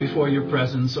before your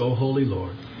presence, O Holy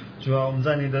Lord. 主啊，我们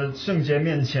在你的圣洁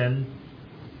面前，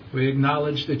 We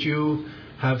acknowledge that you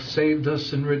have saved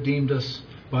us and redeemed us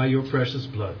by your precious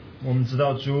blood. 我们知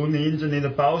道主，你因着你的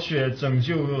宝血拯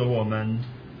救了我们，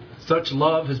 Such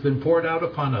love has been poured out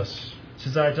upon us, 是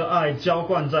在这爱浇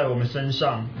灌在我们身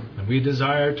上， and we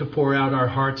desire to pour out our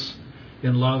hearts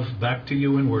in love back to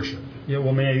you in worship.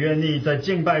 我们也愿意在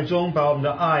敬拜中把我们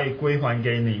的爱归还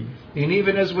给你。 And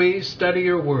even as we study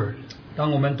your word,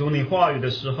 当我们读你话语的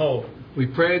时候， we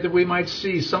pray that we might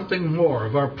see something more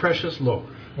of our precious Lord.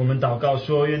 我们祷告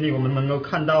说，愿意我们能够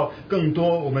看到更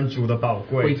多我们主的宝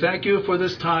We 贵。 thank you for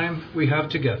this time we have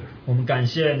together, 我们感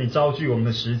谢你召聚我们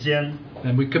的时间，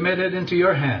 and we commit it into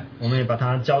your hand. 我们也把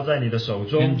它交在你的手 In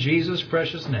中， Jesus'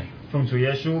 precious name. 奉主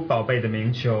耶稣宝贝的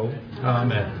名求。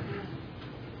 Amen.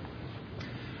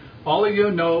 All of you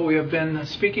know we have been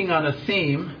speaking on a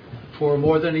theme for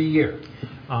more than a year.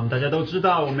 大家都知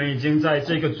道，我们已经在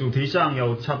这个主题上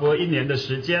有差不多1年的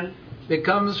时间。 It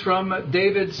comes from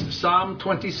David's Psalm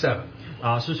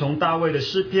 27. 是从大卫的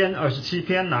诗篇27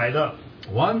篇来的。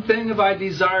 One thing have I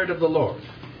desired of the Lord,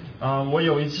 我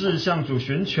有一次向主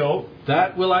寻求，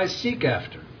 that will I seek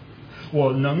after,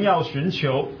 我能要寻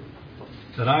求，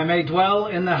 that I may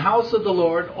dwell in the house of the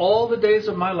Lord all the days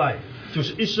of my life, 就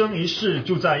是一生一世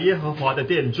住在耶和华的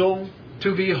殿中， to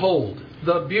behold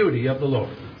the beauty of the Lord.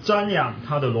 瞻仰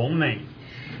他的荣美。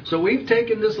 So we've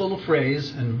taken this little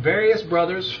phrase, and various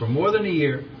brothers for more than a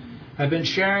year have been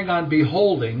sharing on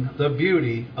beholding the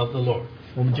beauty of the Lord.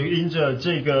 我们就因着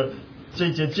这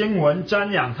节经文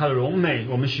瞻仰他的荣美，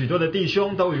我们许多的弟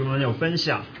兄都与我们有分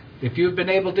享。 If you've been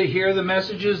able to hear the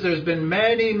messages, there's been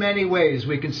many, many ways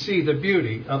we can see the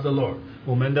beauty of the Lord.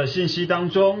 我们的信息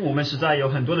当中，我们实在有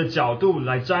很多的角度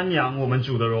来瞻仰我们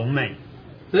主的荣美。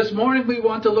 This morning we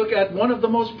want to look at one of the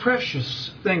most precious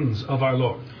things of our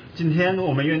Lord. 今天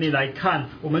我们愿意来看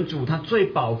我们主他最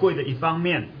宝贵的一方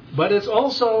面， But it's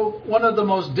also one of the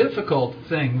most difficult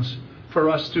things for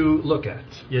us to look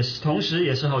at. 同时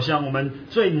也是好像我们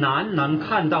最难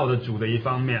看到的主的一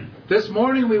方面。 This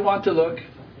morning we want to look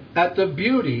at the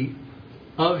beauty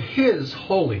of His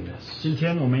holiness. 今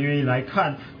天我们愿意来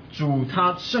看主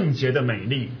他圣洁的美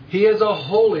丽。 He is a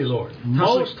holy Lord,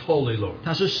 most holy Lord.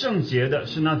 他是圣洁的，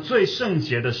是那最圣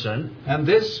洁的神。 And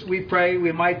this we pray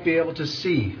we might be able to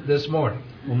see this morning.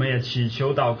 我们也祈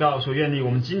求祷告说，愿意我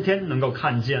们今天能够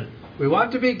看见。 We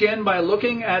want to begin by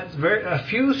looking at a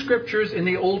few scriptures in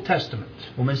the Old Testament.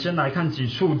 我们先来看几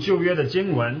处旧约的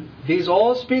经文， These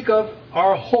all speak of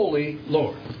our holy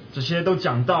Lord. 这些都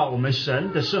讲到我们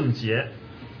神的圣洁。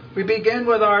 We begin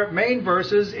with our main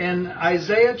verses in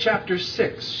Isaiah chapter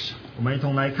 6. 我们一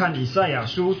同来看以赛亚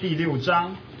书第6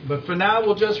章， But for now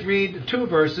we'll just read 2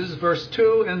 verses, verse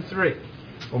 2 and 3.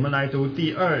 我们来读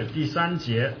第2、第3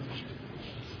节。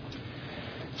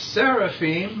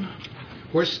 Seraphim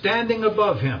were standing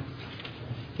above him.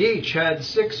 Each had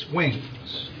 6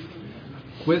 wings.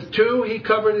 With 2 he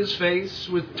covered his face,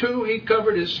 with 2 he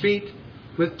covered his feet,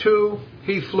 with 2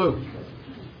 he flew.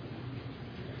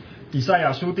 以赛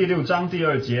亚书第6章第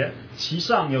2节，其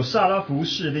上有撒拉弗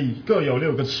侍立，各有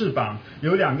6个翅膀，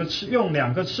用2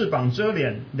个翅膀遮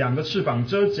脸，2个翅膀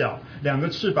遮脚，2个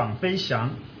翅膀飞翔。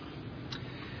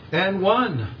 And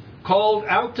one called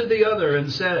out to the other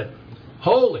and said,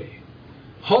 Holy,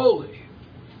 holy,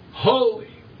 holy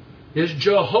is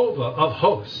Jehovah of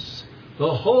hosts.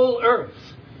 The whole earth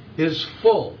is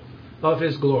full of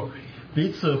his glory.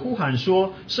 彼此呼喊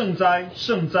说：圣哉，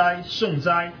圣哉，圣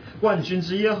哉！万军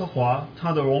之耶和华，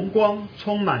他的荣光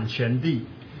充满全地。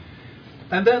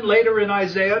 And then later in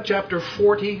Isaiah chapter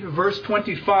 40, verse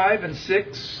 25 and 6,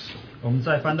 我们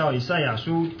再翻到以赛亚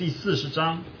书第40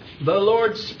章， the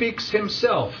Lord speaks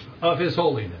himself of his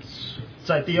holiness.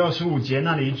 在第25节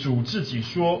那里，主自己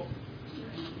说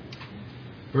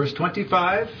Verse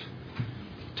 25,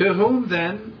 To whom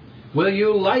then will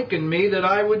you liken me that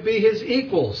I would be his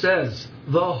equal, says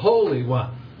the Holy One.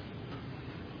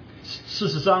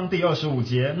 ：40章第25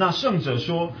节，那圣者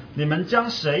说：你们将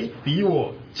谁比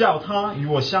我，叫他与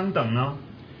我相等呢？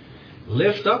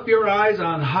 Lift up your eyes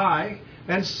on high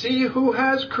and see who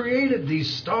has created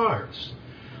these stars.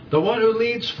 The one who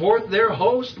leads forth their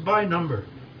host by number.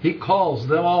 He calls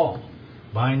them all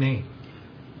by name.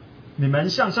 你们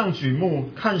向上举目，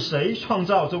看谁创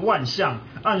造这万象，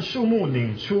按数目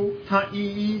领出，他一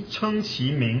一称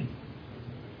其名。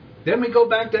 Then we go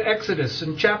back to Exodus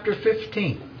in chapter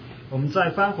 15. 我们再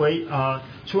翻回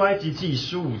出埃及记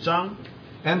15章。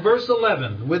 And verse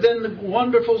 11, within the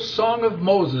wonderful song of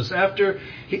Moses after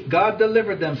God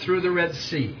delivered them through the Red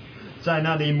Sea. 在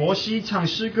那里，摩西唱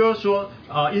诗歌说：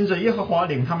因着耶和华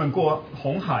领他们过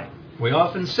红海。 We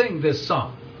often sing this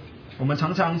song. 我们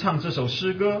常常唱这首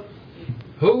诗歌。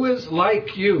Who is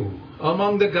like you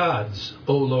among the gods,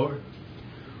 O Lord?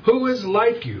 Who is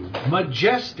like you,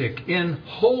 majestic in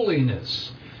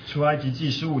holiness? 出埃及记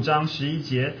15章11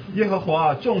节，耶和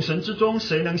华众神之中，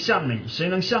谁能像你？谁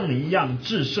能像你一样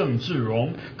至圣至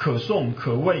荣，可颂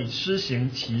可畏，施行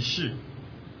奇事。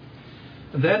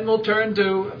Then we'll turn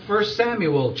to 1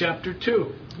 Samuel chapter 2.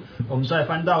 我们再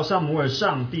翻到撒母耳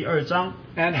上第2章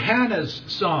And Hannah's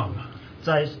song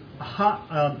在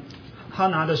哈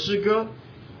拿的诗歌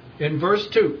in verse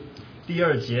 2. 第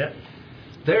2节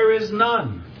There is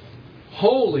none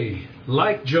holy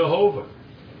like Jehovah.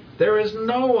 There is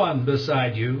no one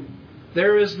beside you.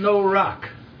 There is no rock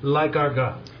like our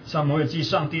God. 撒母耳记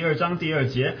上第2章第2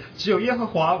节，只有耶和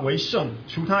华为圣，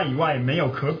除他以外没有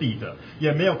可比的，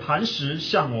也没有磐石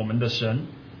像我们的神。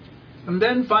And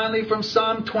then finally from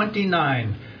Psalm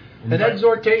 29, an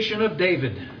exhortation of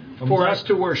David for us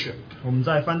to worship. 我们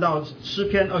再翻到诗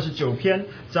篇29篇，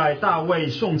在大卫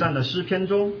颂赞的诗篇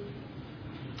中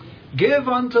Give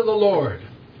unto the Lord,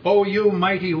 O you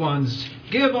mighty ones,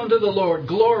 give unto the Lord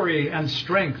glory and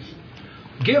strength.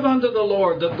 Give unto the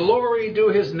Lord the glory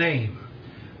due his name.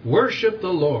 Worship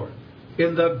the Lord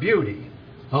in the beauty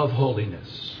of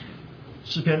holiness.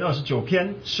 诗篇29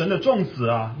篇，神的众子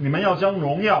啊，你们要将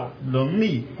荣耀、能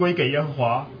力归给耶和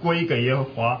华，归给耶和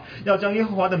华，要将耶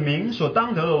和华的名所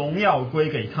当得的荣耀归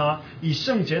给他，以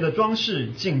圣洁的装饰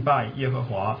敬拜耶和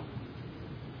华。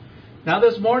Now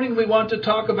this morning we want to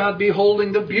talk about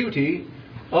beholding the beauty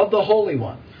of the Holy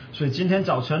One. 所以今天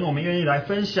早晨我们愿意来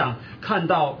分享，看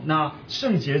到那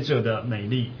圣洁者的美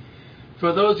丽。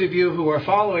For those of you who are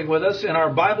following with us in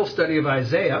our Bible study of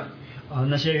Isaiah,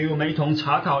 那些与我们一同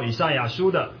查考以赛亚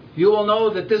书的 you will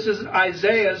know that this is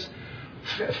Isaiah's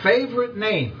favorite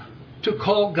name to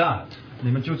call God. 你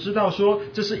们就知道说，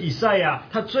这是以赛亚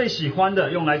他最喜欢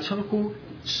的用来称呼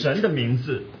神的名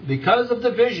字。Because of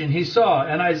the vision he saw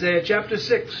in Isaiah chapter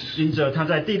 6. 因着他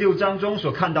在第6章中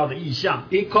所看到的异象，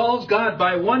 He calls God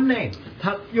by one name.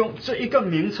 他用这一个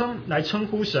名称来称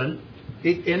呼神。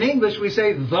In English we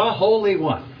say the Holy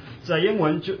One. 在英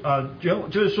文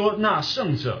就是说那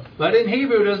圣者， But in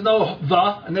Hebrew there's no the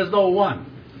and there's no one.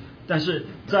 但是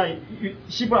在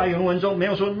希伯来原文中没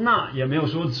有说那，也没有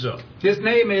说者， His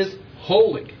name is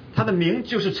holy. 他的名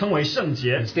就是称为圣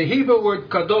洁。 It's the Hebrew word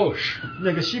kadosh.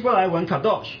 那个希伯来文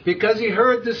kadosh， Because he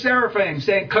heard the seraphim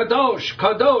saying kadosh,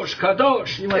 kadosh,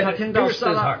 kadosh. 因为他听到 Pierced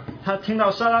his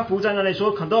heart. 沙拉夫在那里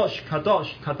说 kadosh kadosh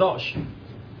kadosh。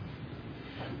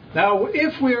 Now,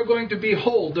 if we are going to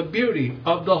behold the beauty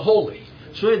of the holy,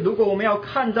 所以如果我们要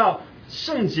看到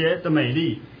圣洁的美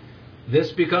丽，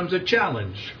 this becomes a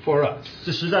challenge for us.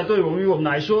 这实在对于我们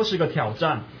来说是个挑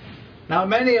战。 Now,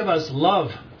 many of us love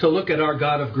to look at our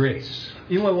God of grace.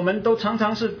 因为我们都常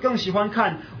常是更喜欢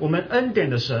看我们恩典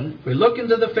的神。 We look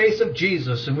into the face of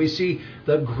Jesus and we see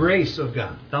the grace of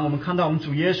God. 当我们看到我们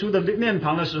主耶稣的面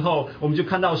庞的时候，我们就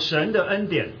看到神的恩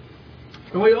典。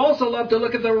 And we also love to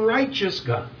look at the righteous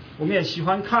God. 我们也喜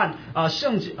欢看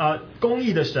公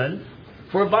义的神。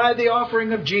 For by the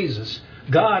offering of Jesus,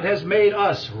 God has made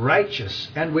us righteous,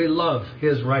 and we love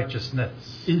His righteousness.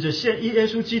 因着耶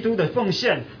稣基督的奉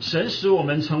献，神使我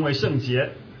们成为圣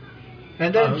洁。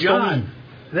 And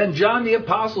then John the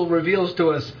Apostle reveals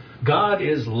to us, God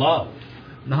is love.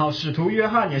 然后使徒约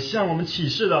翰也向我们启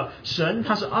示了神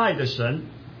他是爱的神。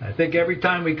 I think every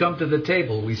time we come to the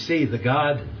table, we see the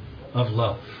God of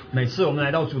love. 每次我们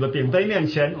来到主的饼杯面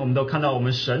前，我们都看到我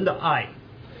们神的爱。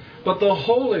 But the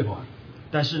Holy One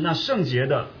但是那圣洁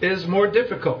的 is more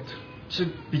difficult. 是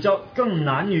比较更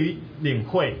难于领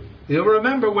会。 You'll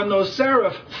remember when those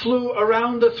seraph flew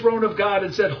around the throne of God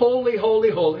and said, Holy,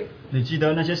 holy, holy. 你记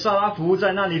得那些撒拉弗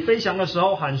在那里飞翔的时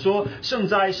候喊说圣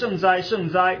哉圣哉圣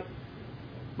哉。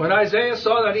 When Isaiah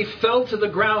saw that, he fell to the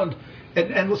ground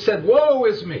and said,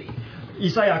 Woe is me. 以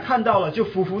赛亚看到了就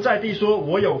俯伏在地说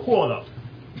我有祸了。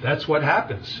 That's what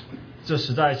happens 这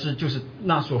实在是就是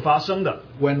那所发生的。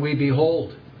 when we behold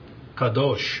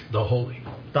Kadosh, the holy.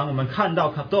 当我们看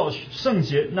到 Kadosh 圣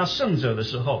洁那圣者的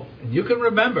时候， And you can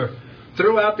remember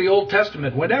throughout the Old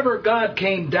Testament, whenever God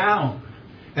came down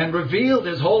and revealed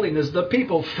His holiness, the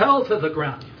people fell to the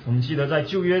ground. 我们记得在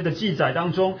旧约的记载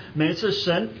当中，每一次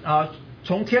神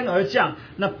从天而降，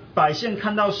那百姓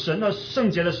看到神的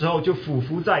圣洁的时候，就俯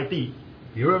伏在地。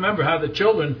 You remember how the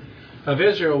children of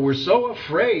Israel were so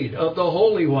afraid of the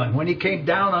Holy One when He came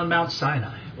down on Mount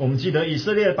Sinai. 我们记得以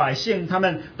色列百姓，他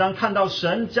们当看到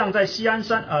神降在西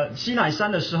乃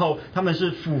山的时候，他们是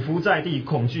俯伏在地，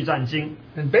恐惧战惊。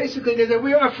And basically they said,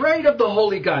 we are afraid of the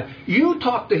holy God. You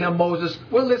talk to him, Moses.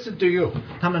 We'll listen to you.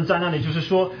 他们在那里就是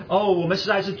说，我们实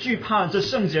在是惧怕这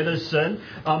圣洁的神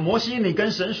摩西，你跟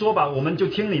神说吧，我们就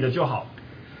听你的就好。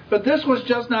But this was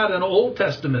just not an Old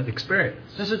Testament experience.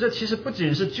 但是这其实不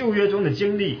仅是旧约中的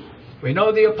经历。We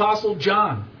know the Apostle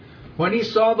John, when he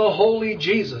saw the holy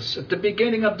Jesus at the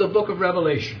beginning of the book of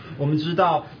Revelation. 我们知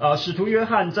道，使徒约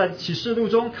翰在启示录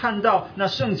中看到那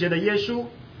圣洁的耶稣，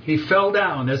 He fell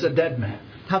down as a dead man.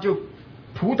 他就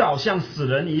扑倒像死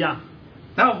人一样。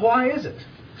Now, why is it?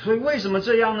 所以为什么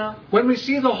这样呢？ When we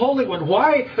see the Holy One,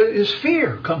 why is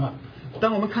fear come up?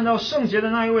 当我们看到圣洁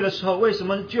的那一位的时候，为什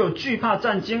么就有惧怕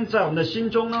战惊在我们的心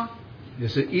中呢？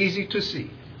 It's easy to see.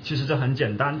 其实这很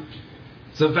简单，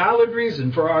 It's a valid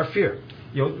reason for our fear.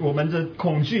 我们的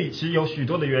恐惧其实有许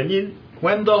多的原因。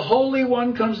 When the Holy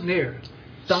One comes near,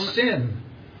 sin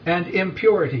and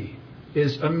impurity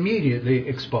is immediately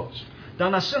exposed.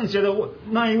 当那圣洁的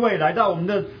那一位来到我们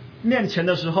的面前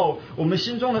的时候，我们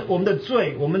心中的我们的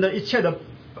罪，我们的一切的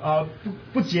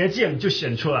不洁净就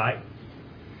显出来。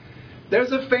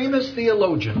 There's a famous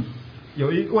theologian,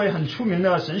 有一位很出名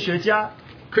的神学家，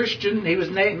 Christian, he was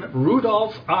named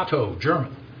Rudolf Otto, German.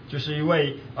 就是一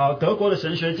位德国的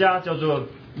神学家，叫做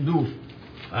路。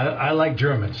I like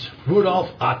Germans. Rudolf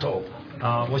Otto.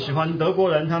 我喜欢德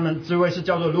国人，他们这位是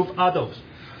叫做 Rudolf Otto。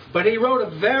 But he wrote a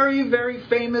very, very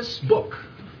famous book.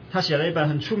 他写了一本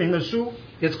很出名的书，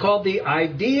 It's called The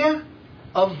Idea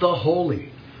of the Holy.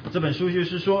 这本书就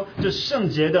是说这圣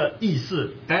洁的意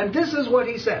思。 And this is what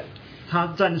he said.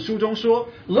 他在书中说，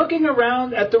 Looking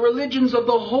around at the religions of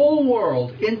the whole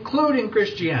world, including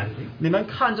Christianity, 你们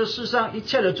看这世上一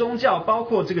切的宗教，包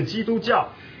括这个基督教，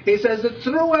 he says that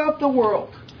throughout the world,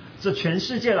 这全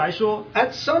世界来说，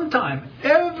 at some time,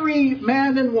 every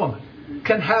man and woman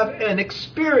can have an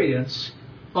experience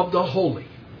of the holy.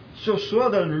 就所有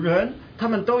的人，他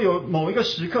们都有某一个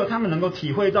时刻，他们能够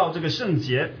体会到这个圣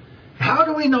洁。 How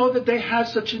do we know that they have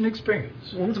such an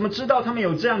experience? 我们怎么知道他们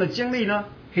有这样的经历呢？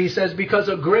 He says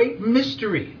because a great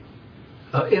mystery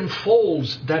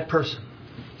enfolds that person.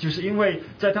 就是因为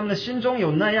在他们的心中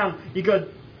有那样一个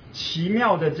奇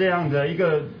妙的这样的一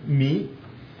个谜。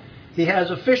 He has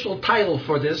official title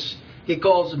for this. He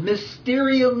calls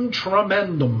Mysterium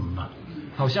Tremendum,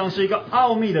 好像是一个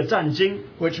奥秘的战经，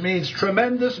 which means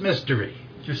tremendous mystery.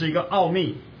 就是一个奥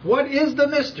秘。 What is the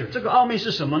mystery? 这个奥秘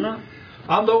是什么呢？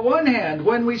 On the one hand,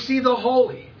 when we see the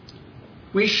holy,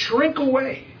 we shrink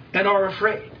away and are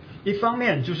afraid. 一方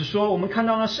面就是说，我们看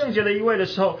到那圣洁的一位的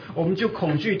时候，我们就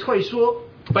恐惧退缩。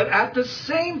 But at the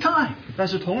same time, 但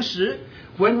是同时，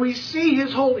 when we see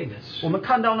His holiness, 我们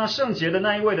看到那圣洁的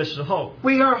那一位的时候，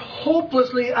 we are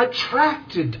hopelessly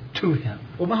attracted to Him.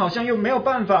 我们好像又没有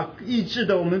办法抑制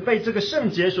的，我们被这个圣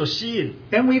洁所吸引。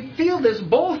 And we feel this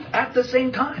both at the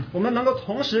same time. 我们能够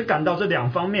同时感到这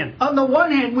两方面。 On the one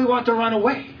hand, we want to run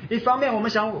away. 一方面我们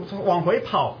想往回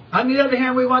跑， On the other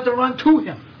hand, we want to run to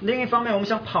Him. 另一方面我们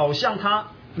想跑向他。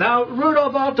 Now,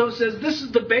 Rudolf Otto says this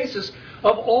is the basis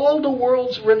of all the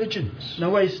world's religions. 那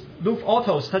位 Rudolf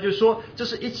Otto 他就说，这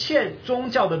是一切宗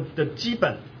教的基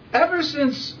本。 Ever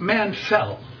since man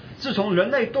fell, 自从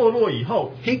人类堕落以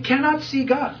后， he cannot see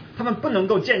God. 他们不能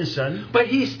够见神， But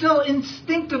he still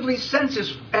instinctively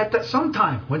senses at some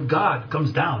time when God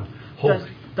comes down holy.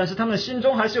 但是他们心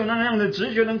中还是有那样的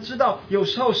直觉，能知道有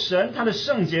时候神他的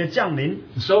圣洁降临。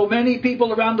 So many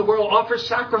people around the world offer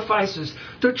sacrifices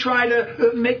to try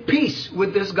to make peace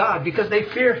with this God because they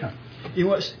fear him.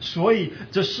 所以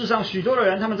这世上许多的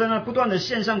人，他们在那不断的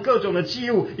献上各种的祭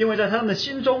物，因为在他们的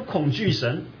心中恐惧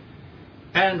神。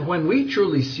 And when we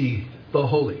truly see the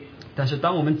holy, 但是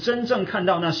当我们真正看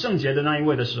到那圣洁的那一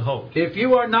位的时候， if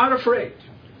you are not afraid,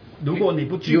 如果你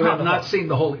不惧 you 怕 have 的话 not，seen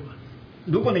the Holy One.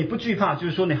 如果你不惧怕，就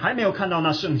是说你还没有看到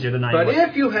那圣洁的那一 But 位。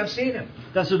 if you have seen him,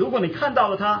 但是如果你看到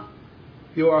了他，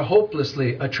 you are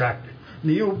hopelessly attracted.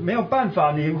 你又没有办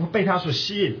法，你会被他所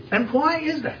吸引。 And why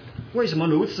is that? 为什么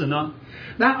如此呢？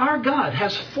 Now, our God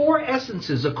has 4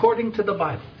 essences according to the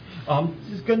Bible.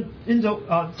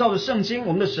 照着圣经，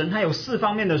我们的神他有4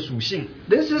方面的属性，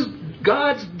 This is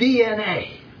God's DNA.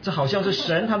 这好像是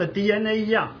神他的 DNA 一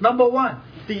样。 Number 1,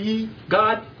 第一，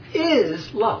 God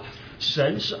is love.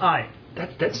 神是爱，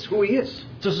 That's who he is.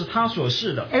 这是他所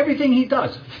是的。 Everything he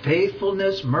does,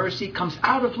 faithfulness, mercy, comes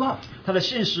out of love. 他的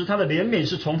信实，他的怜悯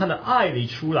是从他的爱里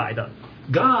出来的。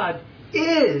 God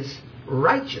is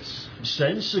righteous.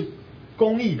 神是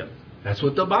公义的， That's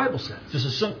what the Bible says. 这是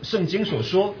圣经所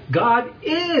说。 God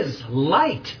is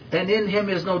light, and in him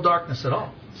is no darkness at all.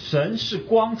 神是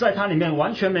光，在他里面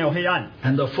完全没有黑暗。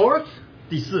 And the fourth,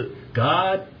 第四，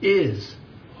 God is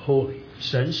holy.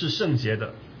 神是圣洁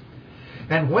的。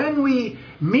 And when we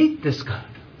meet this God,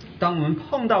 当我们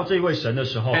碰到这位神的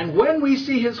时候， and when we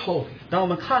see His holy, 当我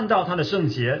们看到他的圣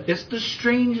洁， it's the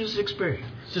strangest experience.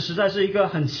 这实在是一个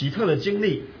很奇特的经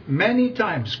历。 Many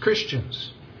times Christians,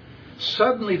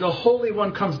 suddenly the Holy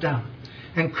One comes down,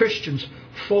 and Christians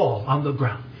fall on the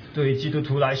ground. 对于基督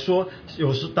徒来说，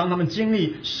有时当他们经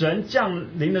历神降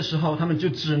临的时候，他们就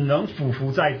只能俯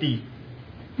伏在地。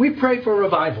 We pray for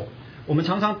revival. 我们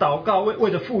常常祷告，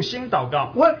为着复兴祷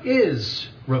告。 What is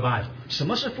revival? 什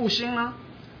么是复兴呢？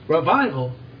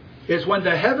 Revival is when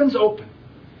the heavens open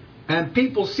and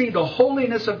people see the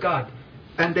holiness of God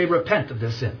and they repent of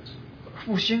their sins.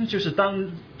 复兴就是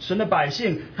当神的百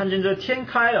姓看见这天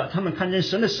开了，他们看见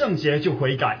神的圣洁就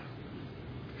悔改。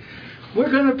 We're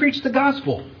going to preach the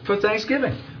gospel for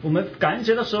Thanksgiving. 我们感恩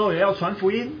节的时候也要传福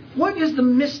音。 What is the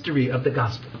mystery of the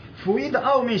gospel? 福音的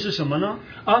奥秘是什么呢？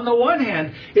 On the one hand,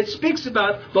 it speaks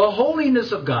about the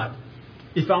holiness of God.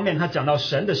 一方面，他讲到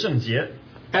神的圣洁，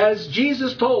 As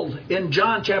Jesus told in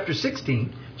John chapter 16,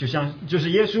 就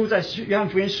是耶稣在约翰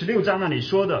福音16章那里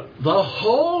说的， the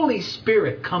Holy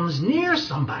Spirit comes near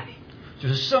somebody 就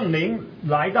是圣灵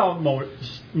来到某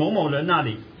人那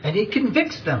里， and He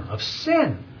convicts them of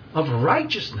sin, of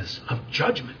righteousness, of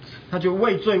judgment. 他就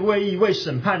为罪为义为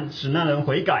审判使那人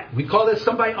悔改， We call it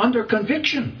somebody under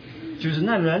conviction. 就是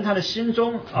那人他的心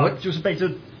中就是被这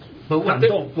But 感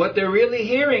动。 what they're really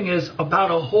hearing is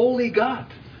about a holy God.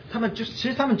 其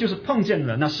实他们就是碰见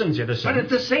了那圣洁的 But 神， at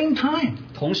the same time,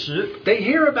 同时 they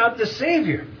hear about the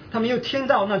Savior 他们又听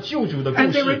到那救主的故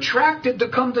and they're 事， attracted to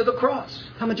come to the cross.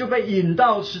 他们就被引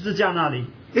到十字架那里，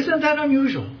 Isn't that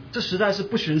unusual? 这实在是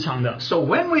不寻常的。 So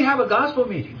when we have a gospel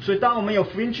meeting 所以当我们有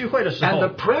福音聚会的时 and the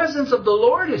候， presence of the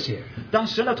Lord is here, 当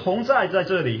神的同在在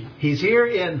这里， He's here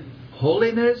in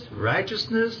holiness,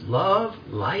 righteousness, love,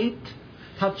 light.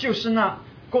 他就是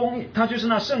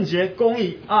那圣洁、公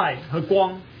义、爱和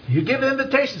光。 You give an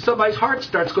invitation, somebody's heart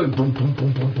starts going boom, boom,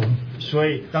 boom, boom, boom. 所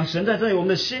以当神在这里，我们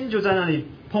的心就在那里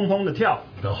砰砰的跳，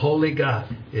 The holy God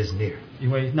is near.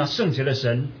 因为那圣洁的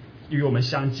神与我们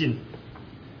相近。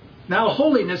 Now,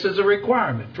 holiness is a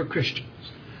requirement for Christians.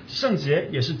 圣洁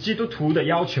也是基督徒的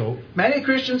要求。 Many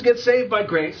Christians get saved by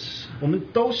grace, 我们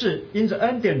都是因着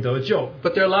恩典得救，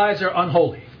 but their lives are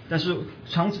unholy. 但是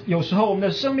有时候我们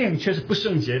的生命却是不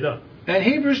圣洁的。 And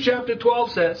Hebrews chapter 12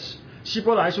 says, 希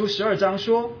伯来书12章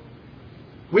说，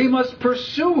 we must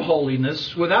pursue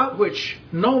holiness without which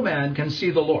no man can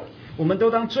see the Lord. 我们都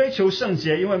当追求圣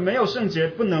洁，因为没有圣洁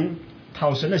不能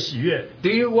讨神的喜悦。 Do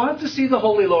you want to see the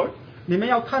Holy Lord? 你们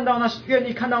要愿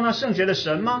意看到那圣洁的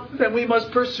神吗？ Then we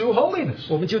must pursue holiness.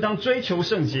 我们就当追求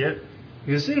圣洁。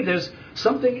 You see, there's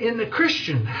something in the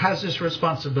Christian has this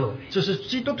responsibility. 这是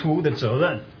基督徒的责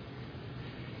任。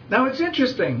 Now it's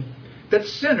interesting that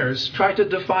sinners try to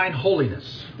define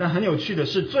holiness, 但很有趣的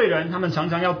是，罪人他们常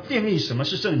常要定义什么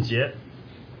是圣洁，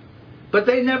 but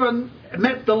they never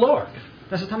met the Lord.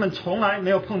 但是他们从来没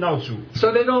有碰到主，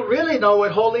 So they don't really know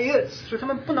what holy is. 所以他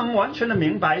们不能完全的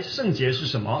明白圣洁是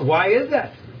什么。 Why is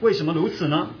that? 为什么如此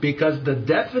呢？ Because the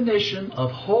definition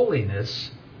of holiness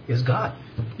is God.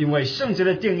 因为圣洁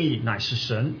的定义乃是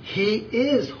神， He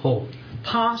is holy.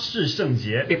 他是圣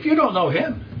洁。 If you don't know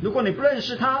Him, 如果你不认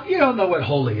识他， you don't know what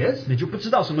holy is. 你就不知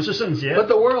道什么是圣洁。 But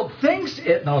the world thinks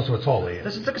it knows what holy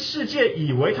但 is. 是这个世界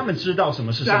以为他们知道什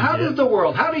么是 Now, 圣 how does 洁， the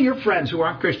world, how do your friends who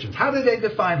aren't Christians, how do they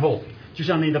define holy? 就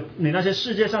像你那些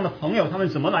世界上的朋友，他们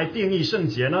怎么来定义圣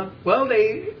洁呢？ Well,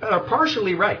 they are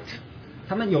partially right.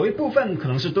 他们有一部分可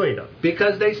能是对的，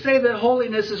 Because they say that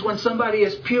holiness is when somebody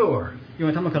is pure, 因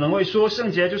为他们可能会说圣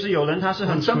洁就是有人他是 when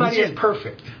很纯 somebody is 净，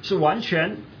 perfect. 是完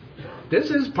全， This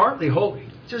is partly holy.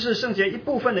 这是圣洁一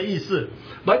部分的意思。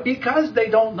 But because they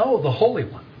don't know the Holy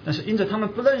One, 但是因着他们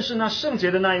不认识那圣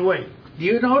洁的那一位， do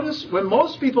you notice when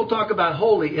most people talk about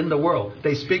holy in the world,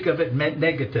 they speak of it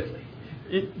negatively?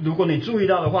 如果你注意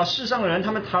到的话，世上的人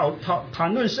他们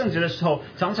谈论圣洁的时候，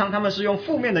常常他们是用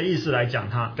负面的意思来讲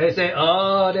它。 They say,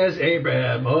 oh, there's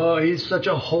Abraham. Oh, he's such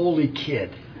a holy kid.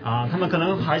 他们可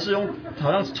能还是用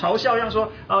好像嘲笑一样说，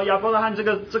亚伯拉罕这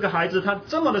个孩子他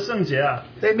这么的圣洁啊，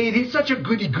 They mean he's such a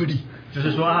goody-goody. 就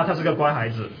是说他是个乖孩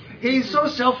子 He's so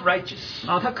self-righteous.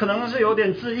 他可能是有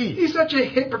点自义， He's such a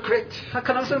hypocrite. 他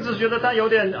可能甚至觉得他有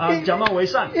点假冒为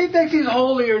善 He thinks he's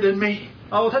holier than me.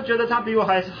 他觉得他比我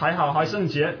还好还圣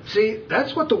洁， See,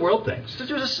 that's what the world thinks. 这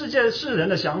就是世人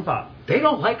的想法， They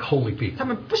don't like holy people. 他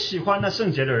们不喜欢那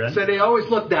圣洁的人， So they always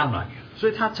look down on you. 所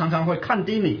以他常常会看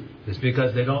低你， It's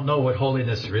because they don't know what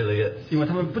holiness really is. 因为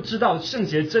他们不知道圣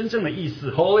洁真正的意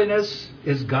思。 Holiness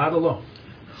is God alone.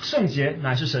 圣洁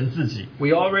乃是神自己。 We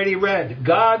already read,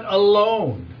 God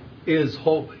alone is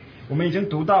holy. 我们已经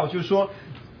读到，就是说，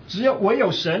唯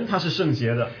有神他是圣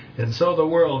洁的， And so the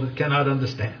world cannot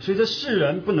understand. 所以这世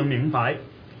人不能明白。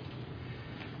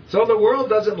 So the world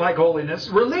doesn't like holiness.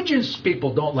 Religious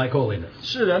people don't like holiness.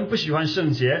 世人不喜欢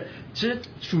圣洁，其实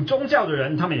属宗教的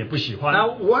人他们也不喜欢。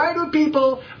 Now, why do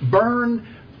people burn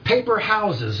paper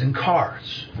houses and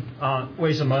cars?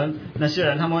 为什么那些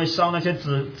人他们会烧那些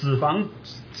纸房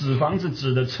子、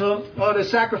纸的车？ Well, they're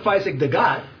sacrificing to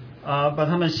God 把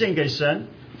他们献给神，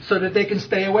 so that they can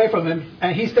stay away from Him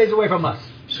and He stays away from us.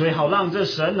 所以好让这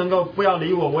神能够不要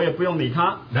理我，我也不用理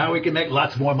他。 Now we can make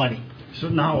lots more money.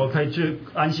 然后我可以去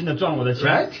安心的赚我的钱，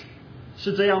 Right?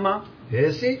 是这样吗？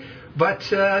 You see? But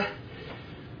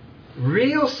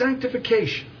real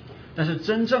sanctification, 但是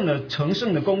真正的成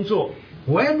圣的工作，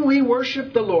 when we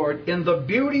worship the Lord in the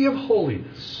beauty of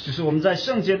holiness, 就是我们在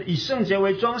以圣洁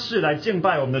为装饰来敬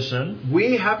拜我们的神，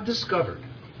 we have discovered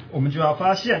我们就要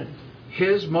发现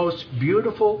His most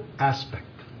beautiful aspect.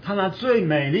 他那最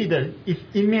美丽的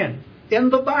一面， In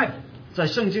the Bible, 在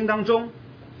圣经当中，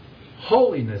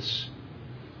 holiness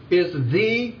is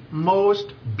the most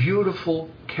beautiful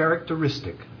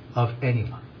characteristic of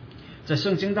anyone. 在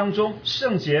圣经当中，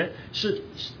圣洁是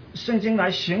圣经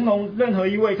来形容任何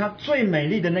一位他最美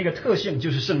丽的那个特性，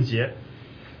就是圣洁。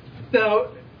 Now,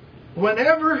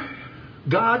 whenever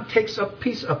God takes a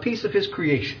piece of His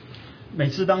creation, 每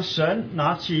次当神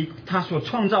拿起他所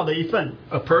创造的一份，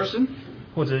 a person,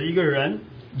 或者一个人，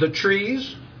 the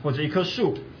trees, 或者一棵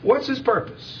树， what's His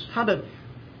purpose? 他的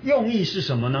用意是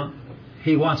什么呢？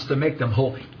 He wants to make them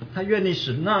holy. 他愿意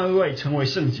使那一位成为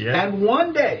圣洁。 And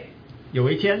one day,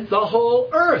 有一天， the whole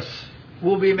earth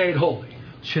will be made holy.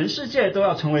 全世界都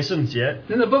要成为圣洁。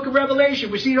 In the book of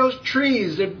Revelation, we see those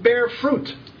trees that bear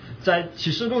fruit. 在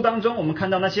启示录当中，我们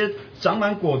看到那些长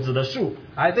满果子的树。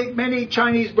 I think many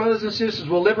Chinese brothers and sisters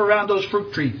will live around those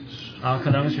fruit trees.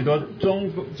 可能许多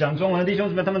讲中文的弟兄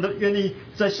姊妹，他们都愿意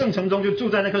在圣城中就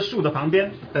住在那棵树的旁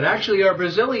边。 But actually, our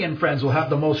Brazilian friends will have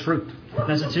the most fruit.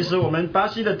 但是其实我们巴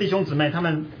西的弟兄姊妹，他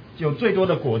们有最多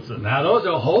的果子。 Now, those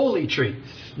are holy trees.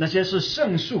 那些是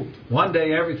圣树。 One day,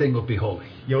 everything will be holy.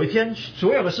 有一天，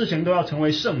所有的事情都要成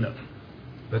为圣的。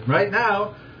 But right now,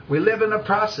 we live in a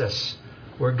process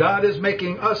where God is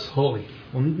making us holy.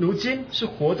 我们如今是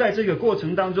活在这个过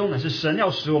程当中，乃是神要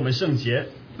使我们圣洁。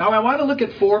 Now, I want to look at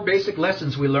 4 basic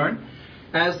lessons we learn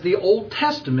as the Old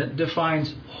Testament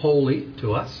defines holy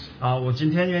to us. 我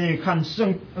今天愿意看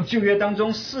旧约当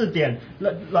中4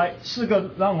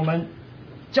个让我们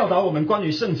教导我们关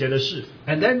于圣洁的事。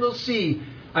 And then we'll see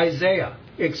Isaiah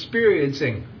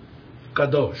experiencing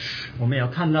Kadosh. 我们也要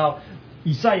看到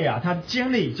以赛亚他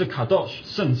经历这卡多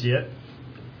圣洁。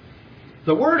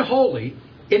 The word holy,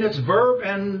 in its verb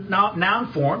and noun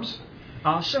forms,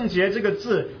 圣洁这个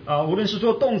字无论是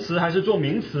做动词还是做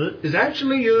名词， is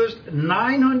actually used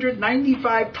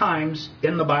 995 times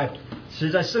in the Bible. 其实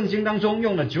在圣经当中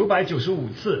用了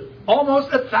995次，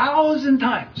 Almost 1,000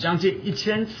 times. 将近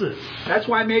1000次。 That's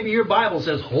why maybe your Bible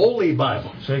says Holy Bible.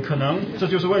 所以可能这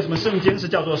就是为什么圣经是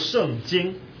叫做圣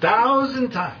经。 1,000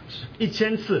 times.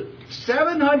 1000次。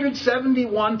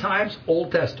 771 times Old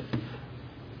Testament.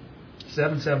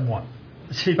 771.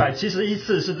 771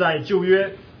次是在旧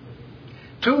约。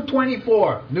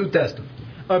 224 New Testament.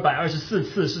 224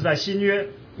次是在新约。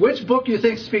 Which book do you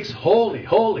think speaks holy,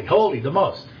 holy, holy the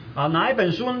most? 哪一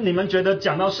本书你们觉得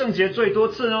讲到圣洁最多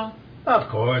次呢？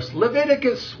 Of course,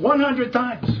 Leviticus 100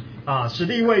 times. 是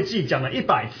利未记讲了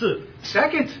100次。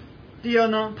 Second, 第二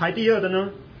呢？排第二的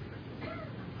呢？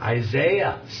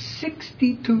 Isaiah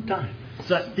 62 times.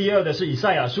 在第二的是以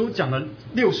赛亚书讲了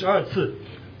62次。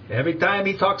 Every time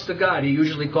he talks to God, he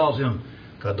usually calls him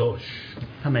Kadosh.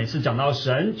 他每次讲到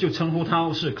神，就称呼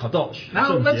他是 Kadosh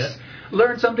圣 Now 洁。 let's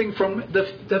learn something from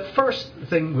the first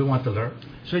thing we want to learn.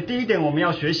 所以第一点我们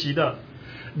要学习的，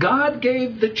 God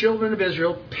gave the children of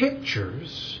Israel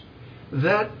pictures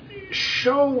that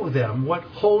show them what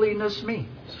holiness means.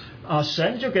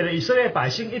 神就给了以色列百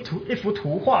姓一幅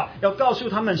图画，要告诉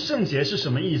他们圣洁是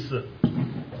什么意思。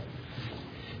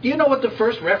 Do you know what the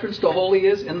first reference to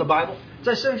holy is in the Bible?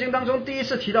 在圣经当中，第一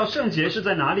次提到圣洁是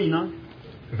在哪里呢？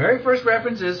 The very first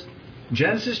reference is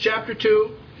Genesis chapter 2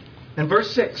 and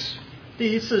verse 6.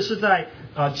 第一次是在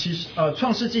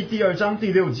创世纪2章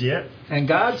6节。 And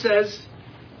God says,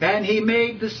 and he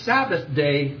made the Sabbath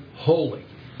day holy.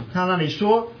 他那里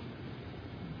说，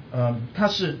他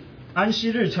是安息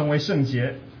日成为圣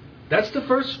洁。 That's the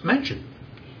first mention.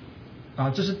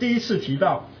 这是第一次提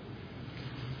到。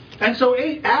 And so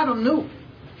Adam knew.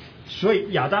 所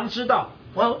以亚当知道，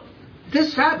 Well,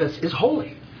 this Sabbath is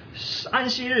holy. 安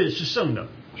息日是圣的。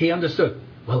 He understood.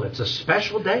 Well, it's a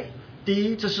special day. 第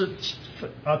一，这是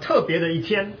特别的一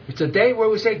天， It's a day where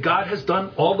we say God has done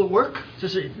all the work. 这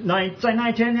是在那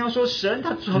一天，你要说神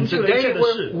他成 It's 就 a 了一切 day 的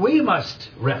where 事， we must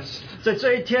rest. 在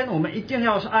这一天我们一定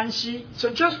要安息。 So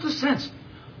just a sense,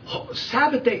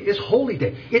 Sabbath day is holy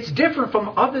day. It's different from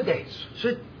other days. 所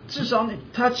以至少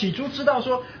他起初知道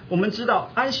说，我们知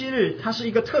道安息日它是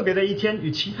一个特别的一天，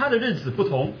与其他的日子不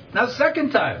同。 Now,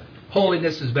 second time,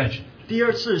 holiness is mentioned. 第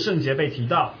二次圣节被提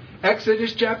到，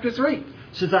 Exodus chapter 3,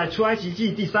 是在出埃及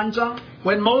记第3章，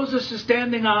 when Moses is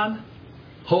standing on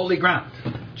holy ground.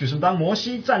 就是当摩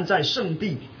西站在圣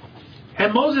地，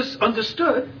 And Moses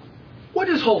understood what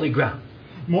is holy ground.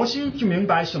 摩西就明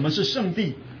白什么是圣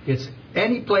地， It's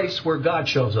any place where God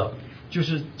shows up. 就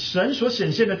是神所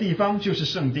显现的地方就是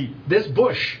圣地。 This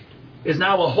bush is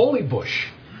now a holy bush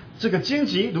这个荆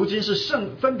棘如今是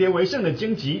分别为圣的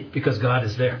荆棘， because God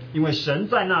is there. 因为神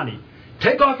在那里。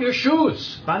 Take off your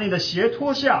shoes. 把你的鞋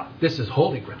脱下， This is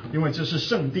holy ground. 因为这是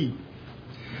圣地。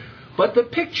 But the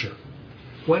picture,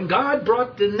 when God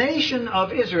brought the nation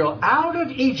of Israel out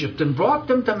of Egypt and brought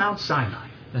them to Mount Sinai,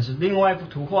 但是另外一幅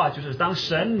图画就是当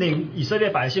神领以色列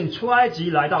百姓出埃及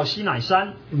来到西乃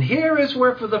山， and here is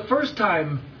where for the first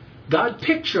time God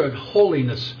pictured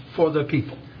holiness for the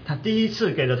people. 他第一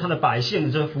次给了他的百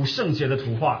姓这幅圣洁的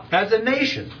图画。 As a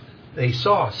nation, they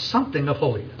saw something of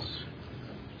holiness.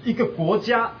 一个国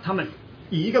家，他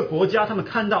们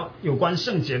看到有关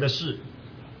圣洁的事。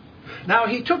 Now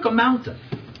he took a mountain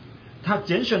他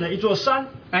拣选了一座山，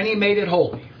 and he made it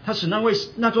holy. 他使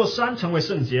那座山成为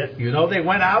圣洁。 You know, they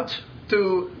went out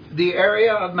to the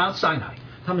area of Mount Sinai.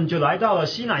 他们就来到了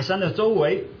西乃山的周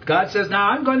围。 God says,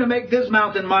 now I'm going to make this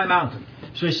mountain my mountain.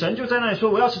 所以神就在那里说：“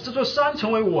我要使这座山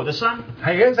成为我的山，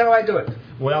 Hey, here's how I do it.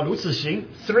 我要如此行。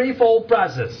 Threefold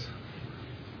process.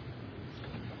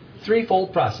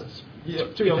 Threefold process.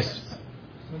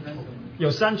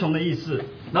 有3重的意思。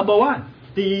 Number one,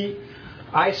 第一，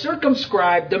 I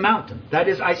circumscribe the mountain.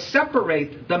 That is, I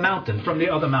separate the mountain from the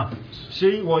other mountains. 所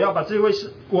以我要把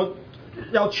我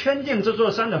要圈定这座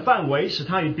山的范围，使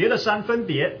它与别的山分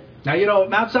别。 Now, you know,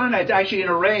 Mount Sinai is actually in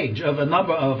a range of a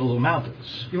number of little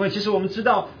mountains. 因为其实我们知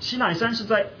道西乃山是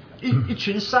在一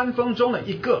群山峰中的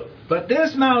一个， But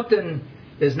this mountain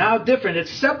is now different. It's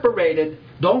separated.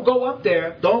 Don't go up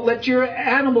there. Don't let your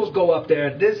animals go up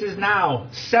there. This is now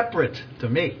separate to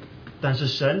me. 但是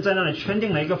神在那里圈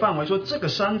定了一个范围，说这个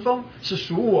山峰是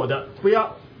属我的，不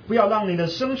要让你的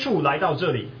牲畜来到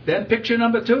这里。 Then picture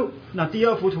number 2. 那第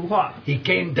二幅图画 He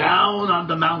came down on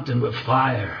the mountain with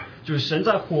fire. 就是神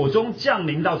在火中降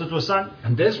临到这座山，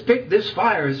 And this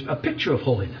fire is a picture of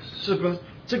holiness.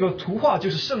 这个图画就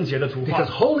是圣洁的图画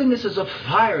Because，holiness is a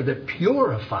fire that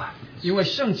purifies. 因为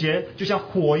圣洁就像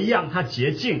火一样，它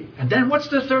洁净。 And then what's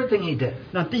the third thing he did?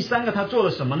 那第三个他做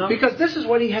了什么呢？ Because this is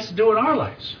what he has to do in our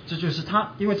lives. 这就是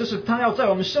因为这是他要在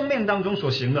我们生命当中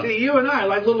所行的。 See, you and I are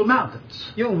like little mountains.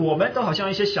 因为我们都好像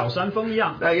一些小山峰一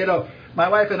样。 You know, my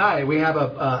wife and I, we have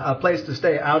a place to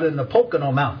stay out in the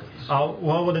Pocono Mountains. 好，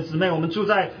我和我的姊妹，我们住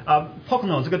在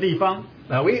Pocono 这个地方，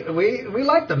 Now, we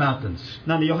like the mountains.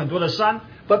 那里有很多的山。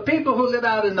 But people who live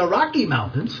out in the Rocky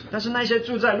Mountains, 但是那些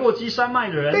住在落基山脉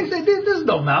的 they 人， say, there's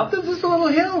no mountains, it's little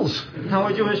hills.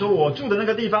 就会说，我住的那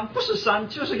个地方不是山，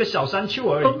就是一个小山丘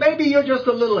而 But 已。 maybe you're just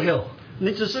a little hill.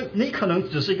 你可能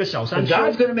只是一个小 And 山丘，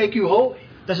 God's going to make you holy.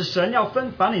 但是神要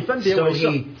把你分别 So 为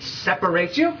圣， he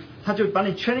separates you 他就把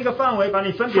你圈一个范围，把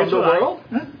你分别 from 出 the 来， world.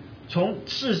 Huh? 从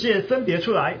世界分别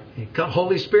出来。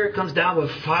 Holy Spirit comes down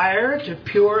with fire to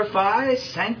purify,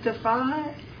 sanctify.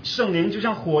 圣灵就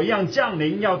像火一样降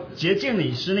临，要洁净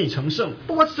你，使你成圣。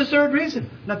 But what's the third reason?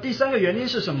 那第三个原因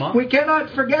是什么？ We cannot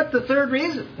forget the third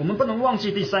reason. 我们不能忘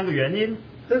记第三个原因。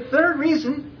 The third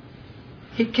reason,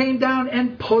 he came down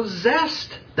and possessed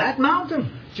that mountain.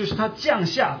 就是他降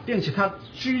下，并且他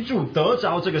居住得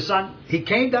着这个山， He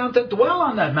came down to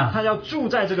dwell on that mountain. 他要住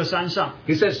在这个山上。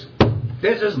 He says,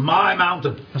 this is my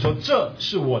mountain. 他说：“这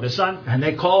是我的山。 And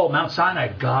they call Mount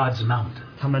Sinai God's mountain. ”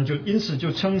他们因此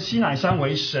就称西乃山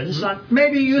为神山。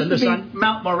 Maybe it used to 神的山。 be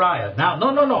Mount Moriah. Now,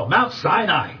 no, Mount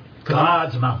Sinai,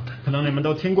 God's mountain. 可能你们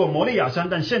都听过摩利亚山，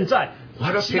但现在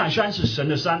What a 西乃山是神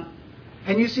的山。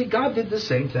 And you see, God did the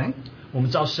same thing 我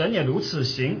们知道神也如此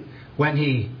行， when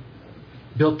he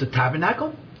built the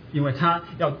tabernacle. 因为他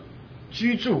要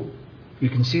居住。 You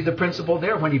can see the principle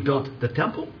there when he built the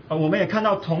temple. 我们也看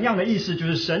到同样的意思，就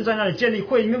是神在那里建立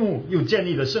会幕，又建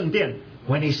立了圣殿。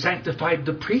 When he sanctified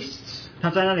the priests, 他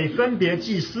在那里分别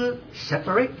祭司，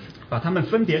 separate, 把他们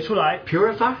分别出来，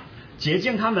 purify, 洁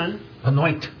净他们，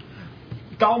 anoint.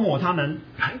 膏抹他们，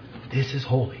 Right? This is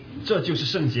holy. 这就是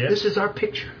圣洁， This is our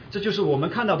picture. 这就是我们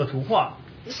看到的图画。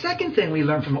The second thing we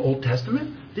learn from the Old Testament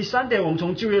第三点，我们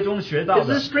从旧约中学到 is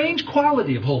the 的， strange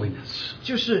quality of holiness.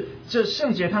 就是这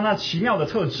圣洁它那奇妙的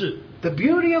特质。 The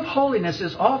beauty of holiness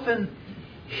is often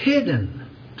hidden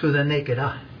to the naked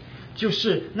eye. 就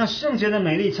是那圣洁的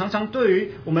美丽，常常对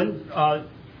于我们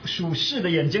属世的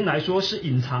眼睛来说是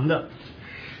隐藏的。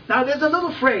 Now, there's a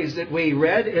little phrase that we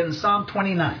read in Psalm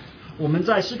 29. 我们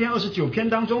在诗篇29篇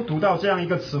当中读到这样一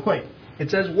个词汇， It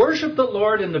says, "Worship the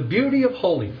Lord in the beauty of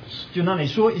holiness." 就那里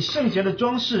说以圣洁的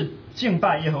装饰敬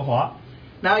拜耶和华。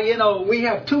 Now, you know, we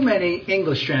have too many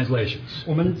English translations.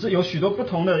 我们这有许多不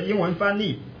同的英文翻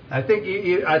译。 I think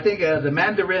the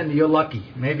Mandarin, you're lucky.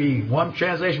 Maybe one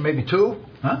translation, maybe two.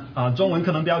 Huh? 中文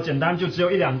可能比较简单，就只有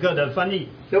一两个的翻译。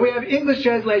 So we have English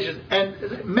translations, and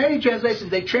many translations,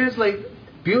 they translate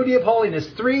beauty of holiness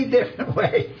 3 different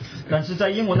ways. 但是在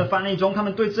英文的翻译中，他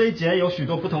们对这一节有许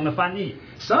多不同的翻译。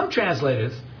 Some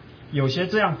translators 有些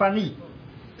这样翻译，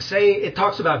 say it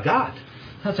talks about God.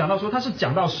 他讲到说他是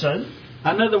讲到神，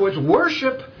 In other words,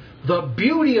 worship the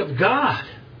beauty of God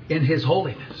in His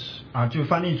holiness. 就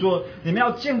翻译作你们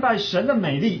要敬拜神的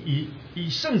美丽，以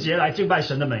圣洁来敬拜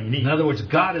神的美丽。 In other words,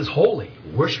 God is holy.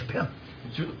 Worship Him.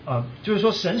 就是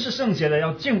说神是圣洁的，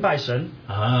要敬拜神。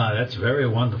 That's very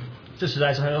wonderful. 这实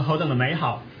在是何等的美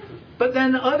好。 But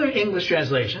then other English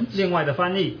translations 另外的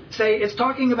翻译 say it's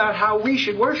talking about how we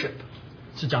should worship.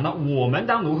 是讲到我们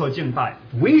当如何敬拜，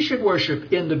 We should worship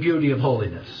in the beauty of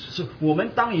holiness. 是我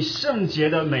们当以圣洁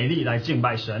的美丽来敬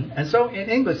拜神。 And so in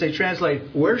English they translate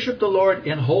worship the Lord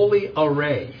in holy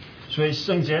array. 所以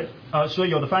圣洁，所以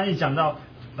有的翻译讲到，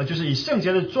就是以圣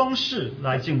洁的装饰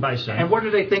来敬拜神。 And what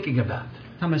are they thinking about?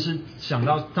 他们是想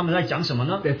到他们在讲什么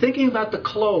呢？ They're thinking about the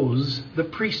clothes the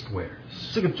priest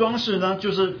wears. 这个装饰呢，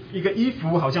就是一个衣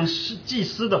服，好像是祭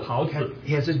司的袍子。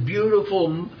 He has this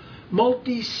beautiful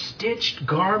multi-stitched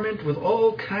garment with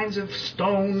all kinds of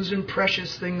stones and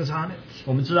precious things on it.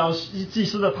 我们知道祭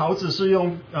司的袍子是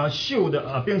用绣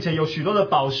的，并且有许多的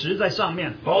宝石在上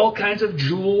面， All kinds of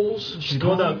jewels, 许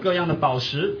多的各样的宝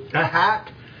石， a hat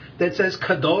that says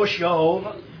Kadosh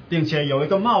Yehovah. 并且有一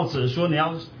个帽子说你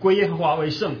要归耶和华为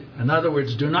圣。 In other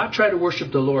words, do not try to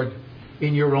worship the Lord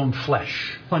in your own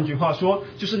flesh. 换句话说，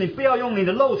就是你不要用你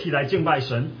的肉体来敬拜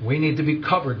神。 We need to be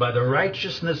covered by the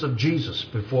righteousness of Jesus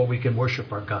before we can worship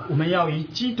our 我 God. 们要以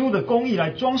基督的公义来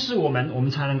装饰我们，我们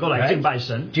才能够来敬拜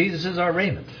神。 Jesus is our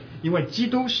raiment. 因为基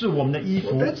督是我们的衣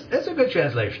服， That's a good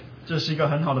translation. 这是一个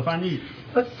很好的翻译。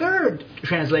 A third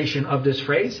translation of this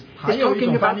phrase is 还有一 talking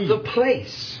种 about 翻译 the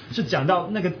place. 是讲到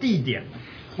那个地点。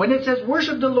 When it says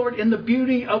worship the Lord in the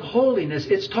beauty of holiness,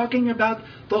 it's talking about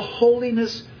the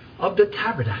holiness of the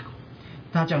tabernacle.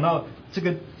 他讲到这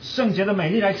个圣洁的美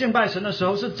丽来敬拜神的时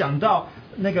候，是讲到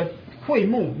那个会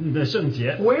幕的圣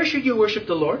洁。 Where should you worship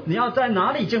the Lord? 你要在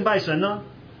哪里敬拜神呢？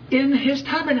 In His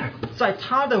tabernacle. 在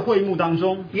他的会幕当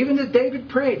中， Even as David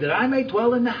prayed that I may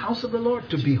dwell in the house of the Lord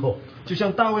to behold. 就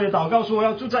像大卫的祷告说，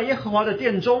要住在耶和华的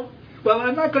殿中。 Well,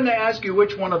 I'm not going to ask you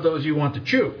which one of those you want to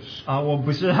choose. 我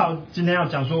不是今天要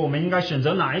讲说我们应该选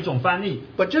择哪一种翻译，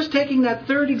 But just taking that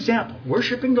third example,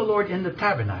 worshiping the Lord in the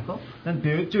tabernacle, 但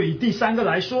比如就以第三个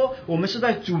来说，我们是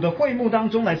在主的会幕当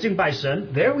中来敬拜神，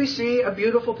 there we see a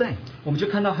beautiful thing. 我们就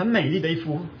看到很美丽的一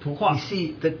幅图画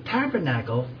You，see, the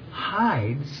tabernacle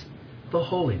hides the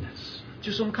holiness.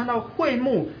 就是我们看到会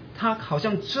幕，它好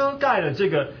像遮盖了这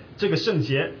个圣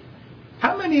洁。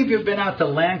 How many of you have been out to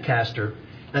Lancaster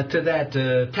to that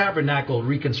tabernacle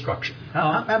reconstruction?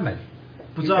 How many?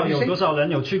 不知道有多少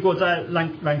人有去过在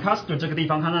Lancaster 这个地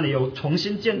方，它那里有重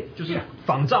新就是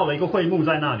仿造了一个会幕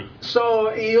在那里。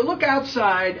 So you look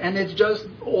outside and it's just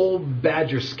old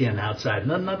badger skin outside,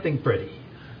 nothing pretty.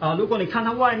 如果你看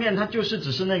它外面，它就是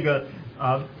只是那个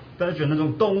大家觉得那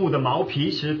种动物的毛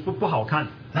皮，其实不好看。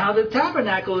 Now the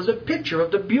tabernacle is a picture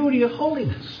of the beauty of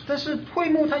holiness. 但是会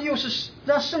幕它又是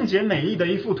那圣洁美丽的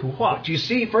一幅图画。 You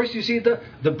see, first you see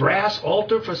the brass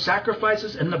altar for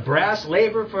sacrifices and the brass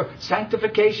laver for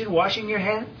sanctification, washing your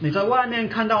hands. 你在外面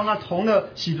看到那铜的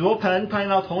洗濯盆，看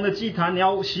到铜的祭坛，你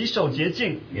要洗手洁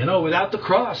净。 You know, without the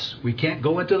cross, we can't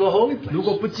go into the holy 如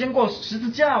果 place. 不经过十字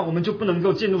架，我们就不能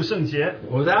够进入圣洁。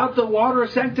 Without the water of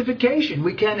sanctification,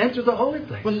 we can't enter the holy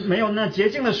不 place. 没有那洁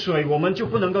净的水，我们就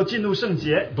不能够进入圣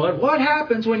洁。 But what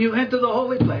happens when you enter the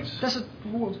holy place? 但是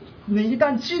你一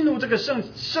旦进入这个圣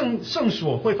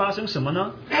所，会发生什么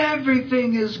呢？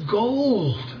 Everything is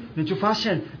gold. 你就发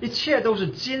现一切都是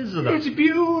金子的， It's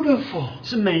beautiful.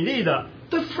 是美丽的。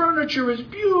 The furniture is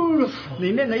beautiful.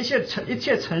 里面的一切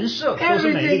陈设都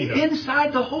是美丽 Everything 的，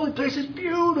 inside the holy place is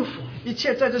beautiful. 一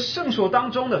切在这圣所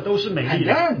当中的都是美丽 And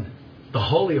的。 then the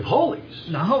Holy of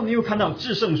Holies, 然后你又看到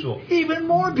至圣所， even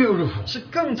more beautiful. 是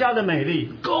更加的美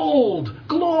丽， Gold,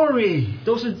 glory.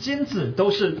 都是金子，都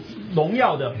是荣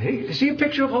耀的。 Hey, you see a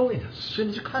picture of holiness. 所以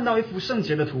你就看到一幅圣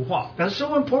洁的图画， Now, it's so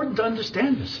important to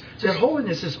understand this. That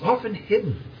holiness is often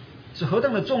hidden. 是何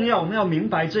等的重要！我们要明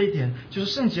白这一点，就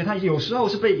是圣洁它有时候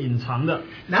是被隐藏的。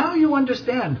 Now you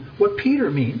understand what Peter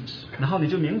means 然后你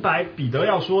就明白彼得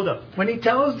要说的， when he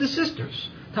tells the sisters,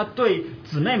 他对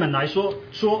姊妹们来说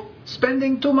说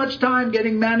spending too much time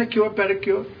getting manicure,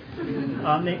 pedicure.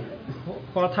 你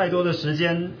花太多的时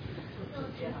间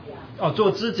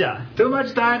做指甲 Too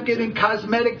much time giving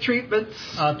cosmetic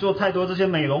treatments. 做太多这些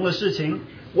美容的事情。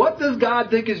 What does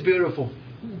God think is beautiful?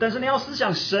 但是你要思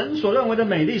想神所认为的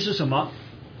美丽是什么？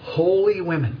 Holy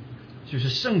women 就是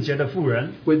圣洁的妇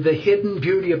人， with the hidden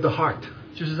beauty of the heart.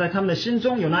 就是在他们的心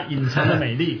中有那隐藏的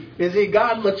美丽。You see,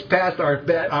 God looks past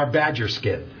our badger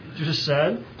skin. 就是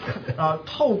神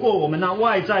透过我们那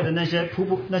外在的那些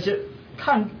那些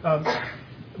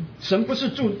神不是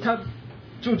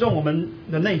注重我们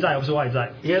的内在，而不是外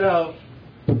在。 You know,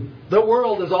 the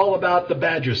world is all about the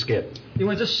badger skin. 因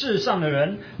为这世上的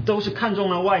人都是看重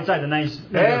了外在的那个皮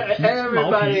毛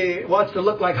皮， Everybody wants to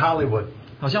look like Hollywood.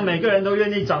 好像每个人都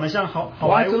愿意长得像好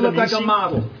莱 Wants to 坞的 look 明 like a 星，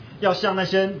 model. 要像那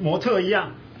些模特一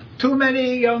样。 Too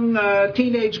many young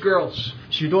teenage girls,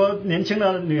 许多年轻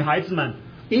的女孩子们，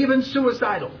 even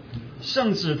suicidal,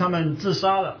 甚至她们自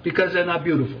杀了， because they're not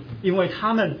beautiful. 因为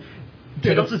她们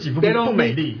觉得自己不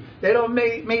美丽。 They don't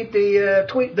meet the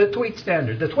tweet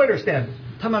standard, the Twitter standard.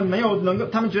 他们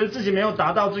觉得自己没有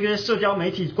达到这些社交媒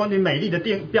体关于美丽的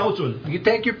标准。 You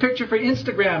take your picture for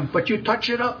Instagram, but you touch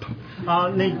it up.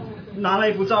 你拿了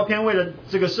一幅照片，为了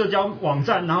这个社交网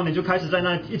站，然后你就开始在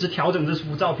那一直调整这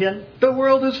幅照片。 The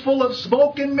world is full of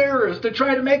smoke and mirrors to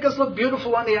try to make us look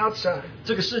beautiful on the outside.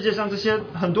 这个世界上这些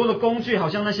很多的工具，好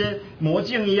像那些魔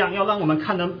镜一样，要让我们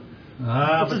看得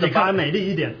自己看得美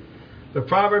丽一点。 The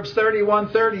Proverbs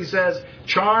 31:30 says,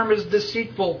 "Charm is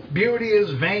deceitful, beauty is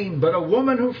vain, but a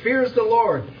woman who fears the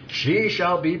Lord, she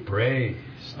shall be praised."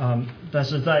 但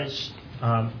是在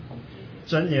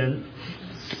箴言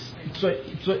最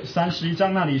31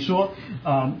章那里说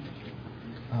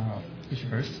which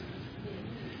verse?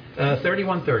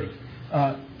 31:30.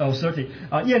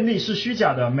 30艳丽是虚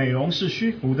假的，美容是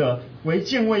虚浮的，唯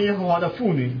敬畏耶和华的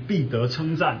妇女必得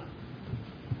称赞。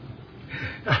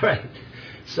 All right.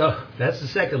 So that's the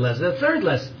second lesson. The third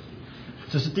lesson.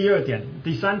 这是第二点，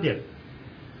第三点。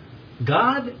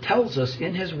 God tells us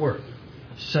in His Word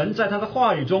神在他的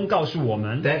话语中告诉我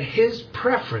们， that His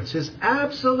preference, His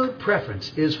absolute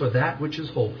preference, is for that which is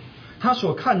holy. 他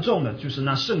所看重的就是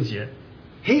那圣洁，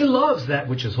 He loves that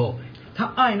which is holy.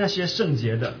 他爱那些圣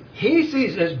洁的， He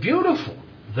sees as beautiful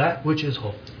that which is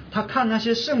holy. 他看那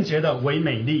些圣洁的为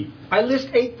美丽。 I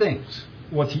list 8 things.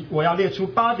 我要列出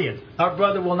8点。 Our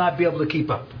brother will not be able to keep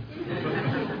up.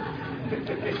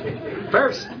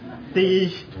 First, 第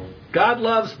一， God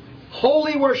loves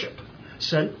holy worship.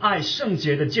 神爱圣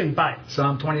洁的敬拜，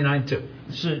 Psalm 29:2.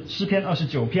 是诗篇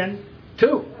29篇。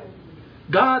 2,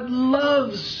 God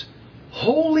loves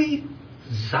holy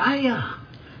Zion.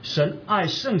 神爱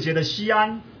圣洁的西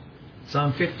安，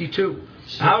 Psalm 52.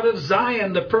 Out of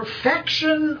Zion, the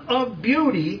perfection of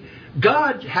beauty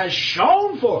God has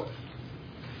shown forth.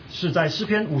 是在诗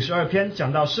篇52篇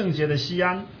讲到圣洁的西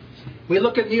安。 We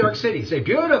look at New York City, say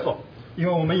beautiful, 因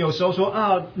为我们有时候说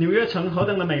纽约城何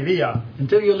等的美丽啊，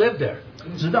 until you live there.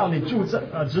 直到你住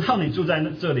在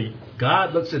这里。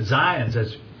 God looks at Zion and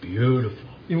says beautiful.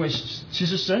 因为其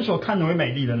实神所看为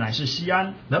美丽的乃是西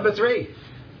安。 Number 3.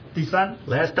 第三，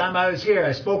 Last time I was here,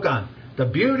 I spoke on the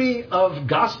beauty of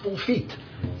gospel feet.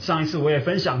 上一次我也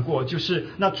分享过，就是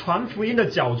那传福音的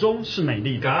脚中是美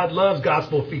丽的。 God loves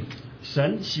gospel feet.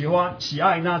 神喜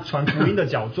爱那传福音的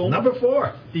脚中。 Number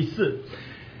 4. 第四，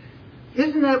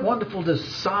 Isn't that wonderful? The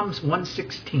Psalms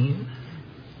 116,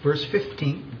 verse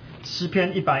 15. 诗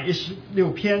篇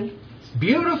116篇，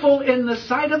 Beautiful in the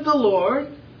sight of the Lord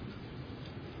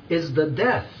is the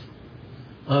death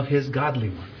of his godly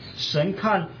ones. 神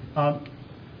看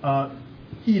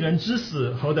义人之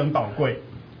死何等宝贵。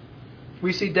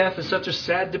 We see death as such a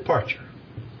sad departure.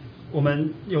 我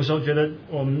们有时候觉得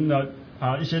我们的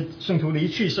一些圣徒离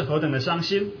去是何等的伤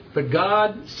心， But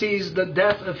God sees the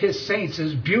death of his saints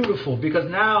as beautiful because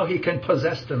now he can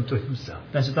possess them to himself.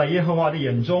 但是在耶和华的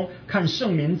眼中，看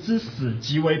圣民之死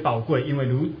极为宝贵，因为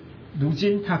如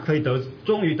今他可以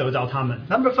终于得着他们。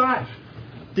 Number 5.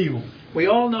 第五， We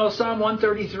all know Psalm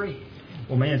 133.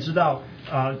 我们也知道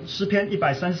诗篇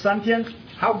133篇，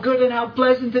 How good and how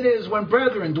pleasant it is when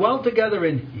brethren dwell together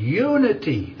in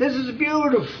unity. This is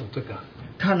beautiful to God.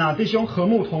 看啊，弟兄和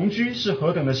睦同居是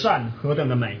何等的善，何等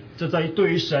的美，这在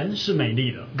对于神是美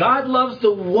丽的。God loves the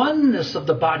oneness of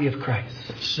the body of Christ.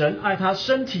 神爱他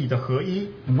身体的合一。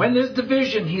And when there's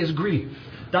division, he is grieved.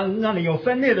 当那里有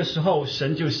分裂的时候，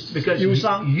神就 Because 忧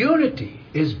伤， unity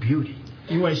is beauty.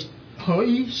 因为合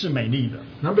一是美丽的。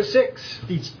Number 6,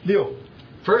 第6，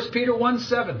 1 Peter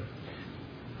 1:7.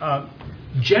 呃，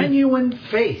 Genuine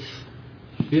faith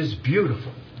is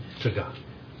beautiful to God.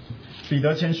 彼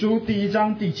得前书第1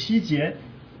章第7节，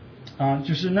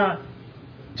就是那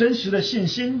真实的信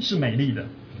心是美丽的。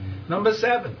Number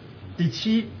 7, 第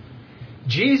7，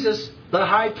 Jesus, the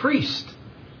high priest,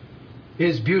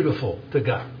 is beautiful to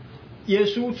God. 耶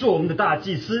稣做我们的大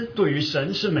祭司，对于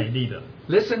神是美丽的。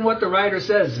Listen what the writer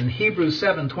says in Hebrews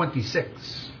 7:26.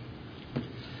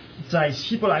 在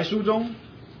希伯来书中，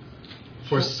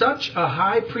 For such a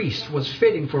high priest was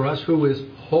fitting for us who is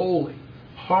holy,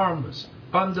 harmless,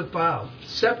 undefiled,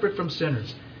 separate from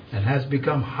sinners, and has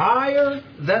become higher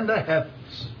than the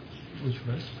heavens.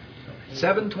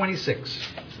 7:26.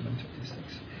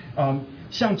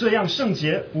 像这样圣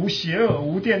洁、无邪恶、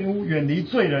无玷污、远离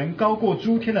罪人、高过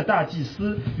诸天的大祭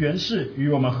司，原是与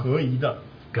我们合宜的。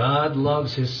God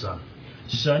loves his son.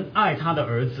 神爱他的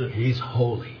儿子， He's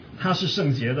holy. 他是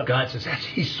圣洁的。 God says,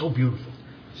 he's so beautiful.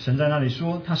 神在那里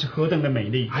说，他是何等的美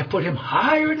丽， I put him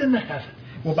higher than the heaven.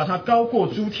 我把他高过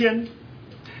诸天。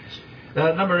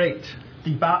Number 8.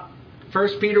 第8，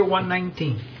 1 Peter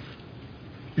 1:19.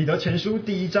 彼得前书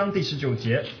第1章第19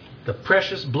节， The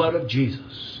precious blood of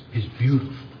Jesus is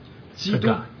beautiful 基 to 督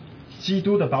God. 基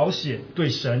督的宝血对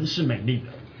神是美丽的。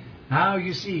 Now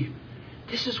you see,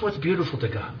 this is what's beautiful to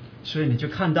God. 所以你就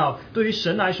看到，对于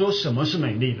神来说，什么是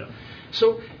美丽的？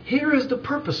 So here is the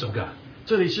purpose of God.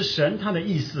 这里是神他的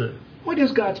意思。 What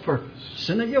is God's purpose?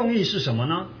 神的用意是什么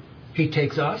呢？ He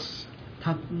takes us.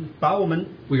 他把我们，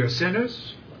 We are sinners.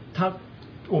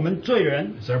 我们罪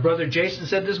人， As our brother Jason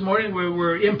said this morning,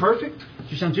 we're imperfect.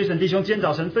 就像 Jason 弟兄今天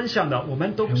早晨分享的，我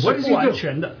们都 And 是 what does he 不完 do?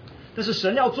 全的。但是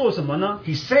神要做什么呢？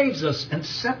 He saves us and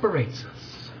separates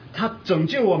us. 他拯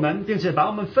救我们，并且把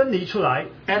我们分离出来。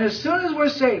 And as soon as we're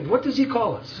saved, what does he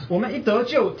call us? 我们一得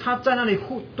救，他在那里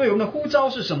对我们的呼召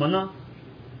是什么呢？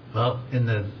 Well, in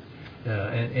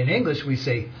English we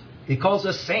say he calls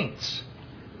us saints.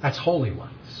 That's holy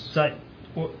ones.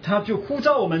 他就呼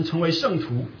召我们成为圣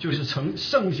徒，就是成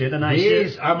圣洁的那一些。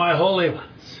 These are my holy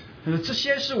ones. 这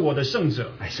些是我的圣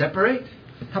者。 I separate.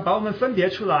 他把我们分别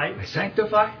出来， I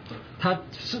sanctify. 他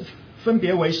是分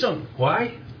别为圣。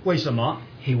 Why? 为什么？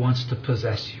 He wants to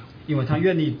possess you. 因为他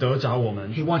愿意得着我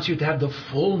们， He wants you to have the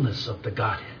fullness of the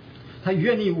Godhead. 他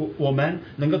愿意我们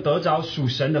能够得着属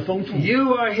神的丰富。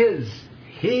 You are his.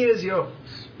 He is yours.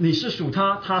 你是属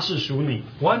他，他是属你。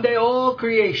 One day all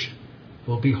creation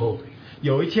will be holy.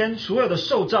 有一天，所有的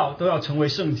受造都要成为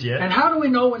圣洁。 And how do we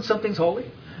know when something's holy?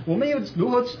 我们又如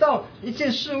何知道一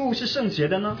件事物是圣洁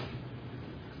的呢？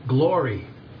 Glory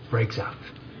breaks out.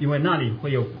 因为那里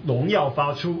会有荣耀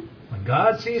发出。 When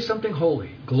God sees something holy,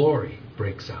 glory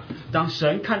breaks out. 当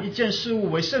神看一件事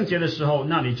物为圣洁的时候，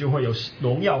那里就会有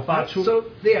荣耀发出。 So,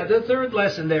 the third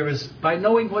lesson there is by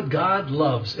knowing what God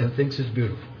loves and thinks is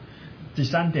beautiful. 第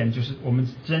3点就是我们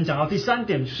之前讲到第3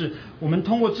点，就是我们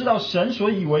通过知道神所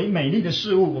以为美丽的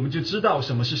事物，我们就知道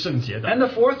什么是圣洁的。 And the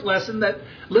fourth lesson that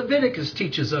Leviticus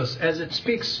teaches us as it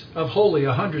speaks of holy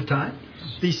 100 times.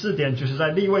 第4点就是在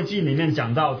利未记里面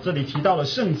讲到，这里提到了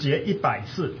圣洁100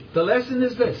次。 The lesson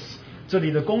is this. 这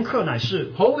里的功课乃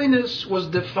是 Holiness was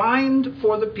defined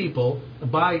for the people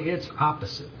by its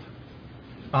opposite.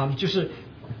 就是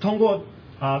通过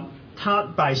他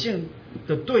百姓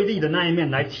的对立的那一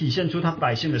面来体现出他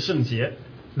百姓的圣洁。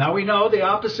 Now we know the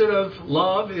opposite of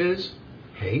love is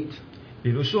hate. 比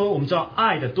如说，我们知道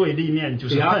爱的对立面就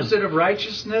是 The 恨， opposite of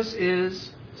righteousness is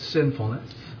sinfulness.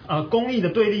 公义的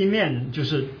对立面就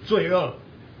是罪恶，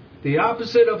 The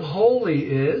opposite of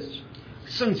holy is...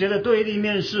 圣洁的对立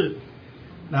面是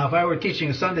Now, if I were teaching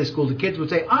a Sunday school, the kids would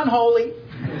say, unholy.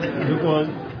 如果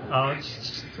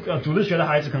主日学的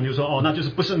孩子可能就说那就是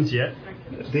不圣洁。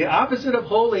 The opposite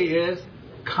of holy is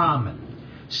common.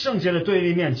 圣洁的对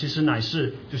立面其实乃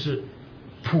是就是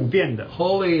普遍的，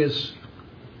 Holy is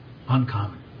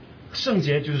uncommon. 圣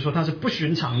洁就是说它是不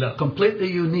寻常的，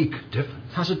 Completely unique, different.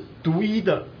 它是独一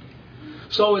的。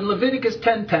 So in Leviticus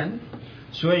 10:10,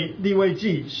 所以利未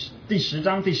记第10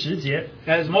章第10节，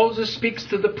 as Moses speaks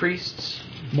to the priests,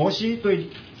 摩西对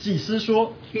祭司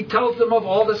说， he tells them of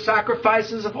all the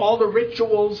sacrifices, of all the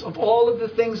rituals, of all of the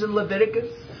things in Leviticus.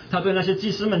 他对那些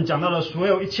祭司们讲到了所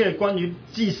有一切关于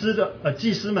祭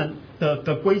司们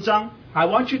的规章。 I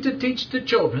want you to teach the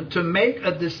children to make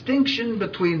a distinction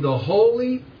between the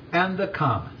holy and the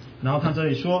common. 然后他这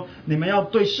里说，你们要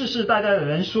对世世代代的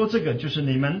人说这个，就是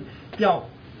你们要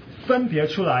分别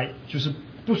出来，就是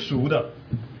不熟的，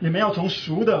你们要从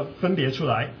熟的分别出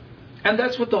来。And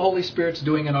that's what the Holy Spirit's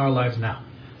doing in our lives now.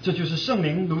 这就是圣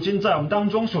灵如今在我们当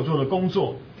中所做的工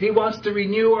作。He wants to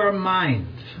renew our mind.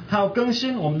 他要更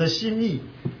新我们的心意。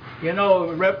You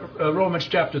know, Romans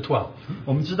chapter 12.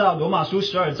 我们知道罗马书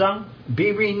12章 Be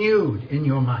renewed in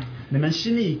your mind. 你们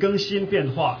心意更新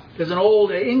变化。 There's an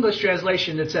old English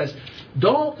translation that says,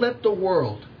 don't let the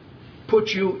world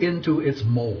put you into its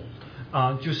mold.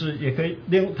 就是也可以，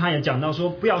他也讲到说，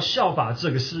不要效法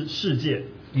这个世界。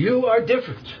 You are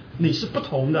different. 你是不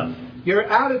同的， Your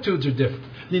attitudes are different.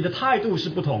 你的态度是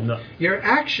不同的， Your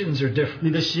actions are different.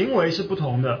 你的行为是不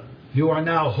同的。 You are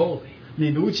now holy. 你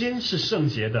如今是圣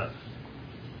洁的。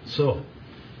 So,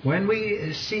 when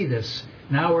we see this,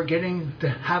 now we're getting to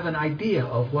have an idea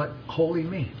of what holy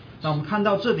means. 当我们看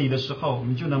到这里的时候，我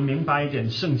们就能明白一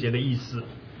点圣洁的意思。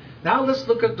 Now let's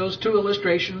look at those two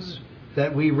illustrations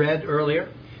that we read earlier.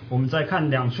 我们再看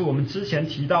两处我们之前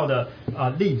提到的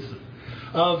例子。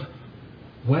 Of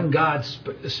when God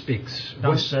speaks.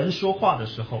 当神说话的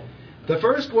时候。 The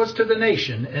first was to the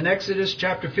nation in Exodus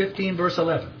chapter 15 verse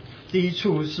 11. 第一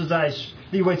处是在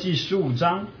利未记15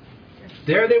章。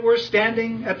 There they were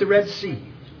standing at the Red Sea.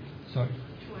 Sorry.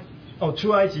 出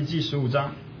埃及记15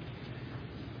章。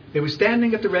 They were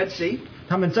standing at the Red Sea.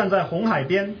 他们站在红海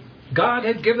边。 God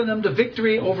had given them the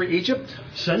victory over Egypt.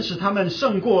 神使他们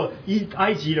胜过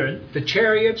埃及人。 The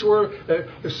chariots were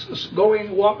going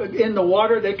in the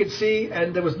water they could see,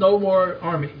 and there was no more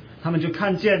army. 他们就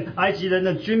看见埃及人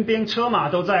的军兵车马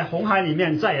都在红海里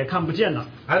面，再也看不见了。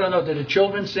 I don't know, do the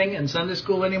children sing in Sunday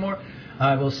school anymore?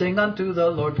 I will sing unto the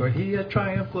Lord, for He hath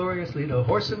triumphed gloriously. The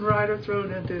horse and rider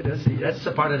thrown into the sea. That's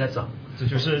a part of that song. 这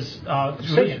就是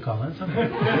Sing it, Colin.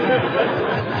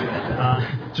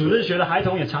 主日学的孩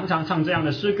童也常常唱这样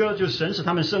的诗歌，就是神使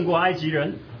他们胜过埃及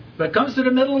人。 But comes to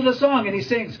the middle of the song and he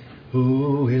sings,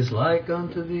 Who is like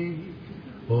unto thee,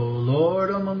 O Lord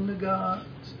among the gods?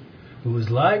 Who is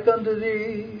like unto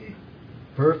thee,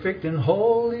 perfect in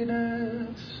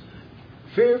holiness,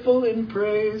 fearful in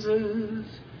praises,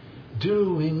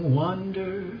 doing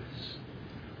wonders?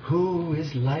 Who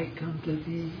is like unto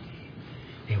thee?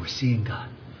 They were seeing God.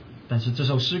 但是这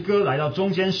首诗歌来到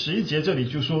中间11节这里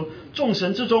就说，众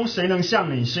神之中谁能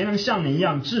像你？谁能像你一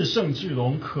样至圣至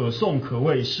荣，可颂可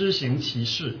畏，施行奇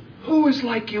事？ Who is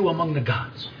like you among the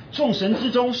gods? 众神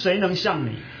之中谁能像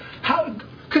你？ How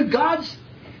could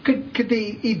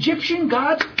the Egyptian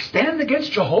gods stand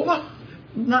against Jehovah?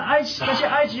 那些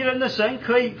埃及人的神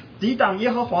可以抵挡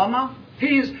耶和华吗？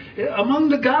 He is among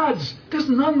the gods. There's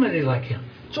none really like him.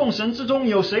 众神之中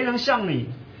有谁能像你？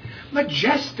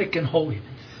 Majestic in holiness.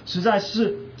 实在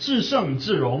是至圣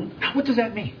至荣。 Now, what does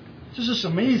that mean? 这是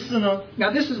什么意思呢？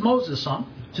 Now, this is Moses' song.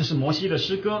 这是摩西的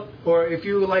诗歌， Or if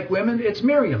you like women, it's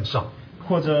Miriam's song.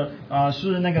 或者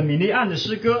是那个米利暗的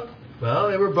诗歌。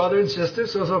 Well, they were brother and sister,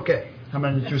 so it's okay. 他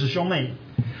们就是兄妹。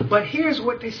 But here's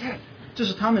what they said. 这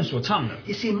是他们所唱的。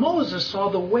 You see, Moses saw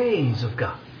the ways of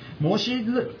God. 摩西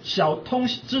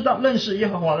认识耶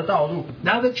和华的道路。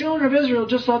 Now, the children of Israel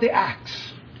just saw the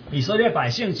acts. 以色列百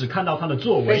姓只看到他的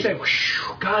作 They 为。 said,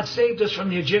 God saved us from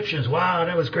the Egyptians. Wow,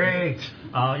 that was great.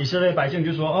 以色列百姓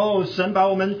就说：“神把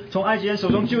我们从埃及人手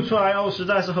中救出来，实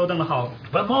在是何等的好。”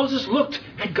 But Moses looked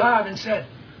at God and said,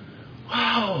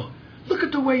 Wow, look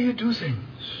at the way you do things.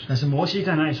 但是摩西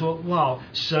在那里说：“哇，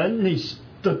神，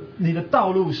你的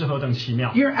道路是何等奇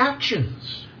妙， Your actions,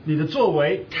 你的作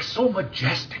为 they're so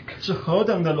majestic. 是何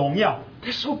等的荣耀，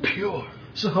 They're so pure.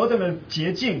 是何等的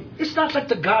洁净。 It's not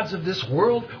like the gods of this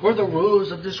world or the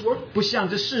rulers of this world. 不像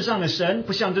这世上的神，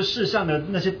不像这世上的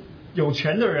那些有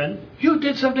权的人。 You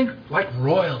did something like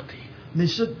royalty. 你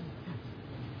是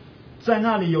在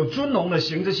那里有尊荣的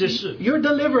行这些事， Your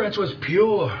deliverance was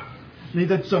pure. 你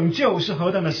的拯救是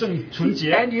何等的纯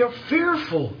洁， And you're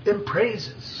fearful in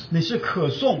praises. 你是可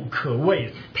颂可畏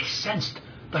的。 They sensed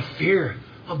the fear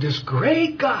of this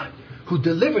great God who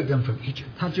delivered them from Egypt.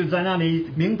 他就在那里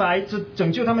明白，这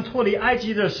拯救他们脱离埃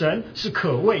及的神是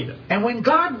可畏的。 And when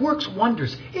God works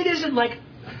wonders, it isn't like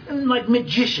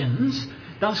magicians.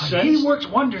 当 When 神 He works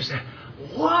wonders, they're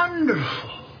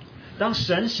wonderful. 当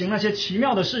神行那些奇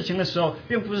妙的事情的时候，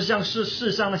并不是像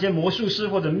世上那些魔术师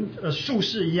或者术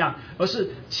士一样，而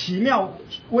是奇妙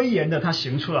威严的他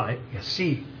行出来。 You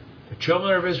see, the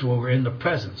children of Israel were in the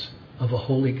presence of a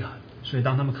holy God. 所以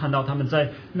当他们看到他们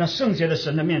在那圣洁的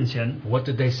神的面前， What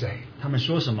did they say? 他们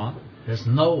说什么？ There's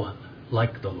no one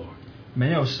like the Lord.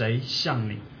 没有谁像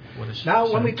你，我的神。 Now,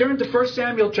 when we turn to 1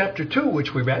 Samuel chapter 2,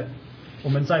 which we read, 我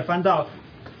们再翻到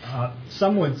撒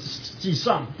母耳记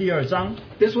上第2章，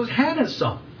 this was Hannah's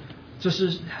song. 这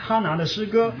是哈拿的诗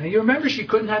歌。 And you remember she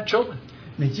couldn't have children.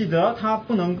 你记得她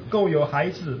不能够有孩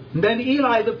子， And then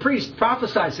Eli the priest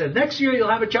prophesied, said, next year you'll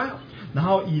have a child. 然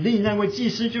后以利那位祭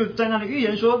司就在那里预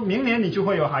言说，明年你就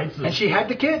会有孩子， And she had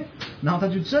the kid. 然后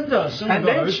他就真的生了 And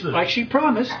个 then, 儿子。 like she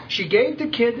promised, she gave the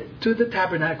kid to the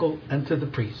tabernacle and to the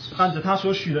priests. 按着他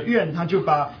所许的愿，他就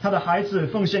把他的孩子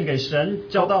奉献给神，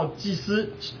交到祭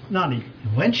司那里。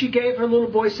 And when she gave her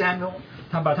little boy Samuel,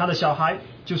 他把他的小孩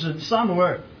就是撒母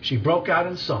耳 she broke out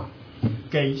in song.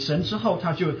 给神之后，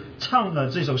他就唱了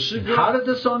这首诗 How 歌。 did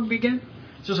the song begin?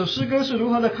 这首诗歌是如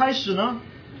何的开始呢？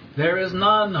 There is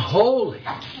none holy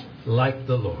like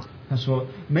the Lord. 他说：“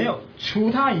没有除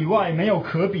他以外没有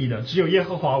可比的，只有耶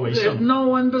和华为 There's 圣， no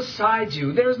one besides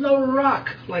you. There's no rock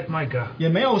like my God. 也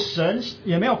没有神，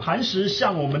也没有磐石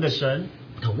像我们的神。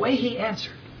 The way he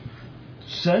answered,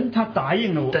 神他答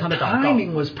应了 the 他的祷告，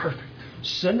 timing was perfect.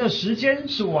 神的时间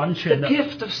是完 The 全的，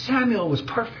 gift of Samuel was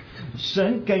perfect.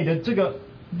 神给的这个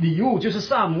礼物就是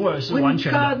撒母耳是 When 完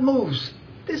全的， God moves,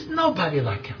 there's nobody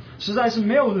like him. 实在是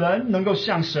没有人能够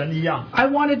像神一样。 I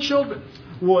wanted children.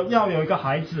 我要有一个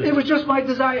孩 It 子， was just my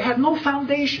desire. It had no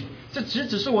foundation. 这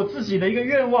只是我自己的一个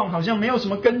愿望，好像没有什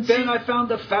么根基。 Then I found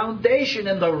the foundation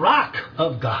in the rock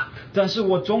of God. 但是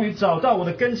我终于找到我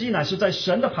的根基乃是在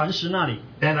神的磐石那里。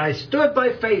 And I stood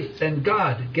by faith, and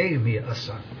God gave me a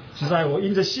son. 实在我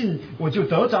因着信，我就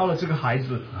得着了这个孩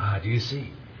子。 Do you see?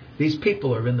 These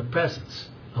people are in the presence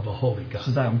of a holy 实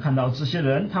God. 在我们看到这些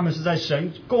人，他们是在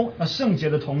神圣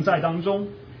洁的同在当中。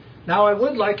 Now, I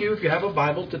would like you, if you have a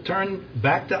Bible, to turn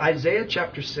back to Isaiah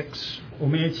chapter 6. 我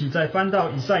们一起再翻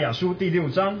到以赛亚书第6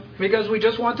章， Because we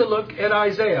just want to look at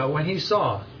Isaiah when he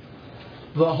saw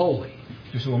the holy.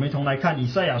 就是我们一同来看以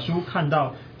赛亚书，看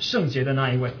到圣洁的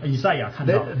那一位。以赛亚看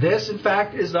到， This, in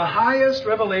fact, is the highest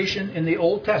revelation in the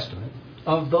Old Testament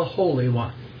of the Holy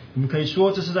One. 我们可以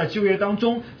说这是在旧约当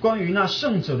中关于那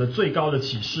圣者的最高的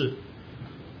启示。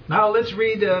 Now, let's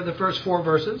read the first 4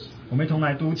 verses. 我们一同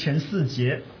来读前4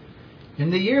节。 In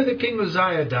the year that King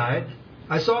Uzziah died,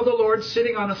 I saw the Lord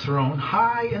sitting on a throne,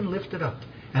 high and lifted up,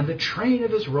 and the train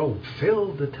of his robe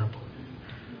filled the temple.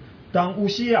 当乌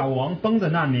西雅王崩的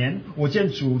那年，我见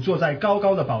主坐在高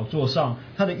高的宝座上，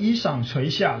他的衣裳垂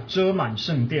下，遮满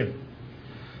圣殿。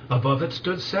 Above it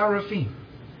stood seraphim.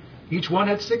 Each one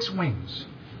had 6 wings.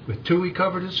 With 2 he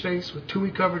covered his face, with 2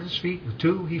 he covered his feet, with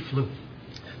 2 he flew.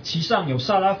 其上有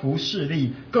撒拉弗侍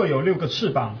立，各有6个翅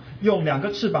膀，用2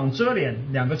个翅膀遮脸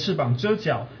，2个翅膀遮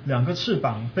脚，2个翅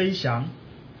膀飞翔。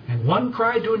 And one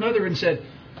cried to another and said,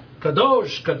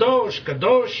 Kadosh, Kadosh,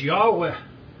 Kadosh, Yahweh,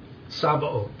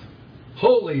 Sabaoth.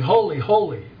 Holy, holy,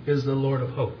 holy is the Lord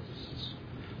of hosts.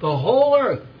 The whole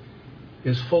earth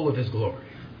is full of his glory.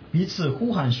 彼此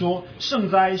呼喊说：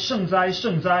圣哉，圣哉，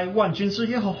圣哉！万军之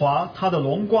耶和华，他的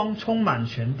荣光充满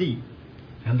全地。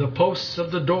 And the posts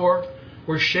of the door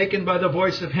were shaken by the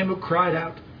voice of him who cried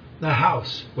out. The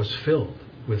house was filled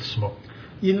with smoke.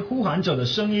 因呼喊者的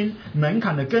声音，门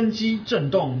槛的根基震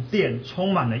动，殿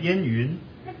充满了烟云。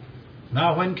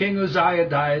 Now when King Uzziah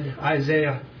died,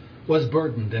 Isaiah was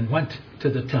burdened and went to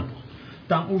the temple.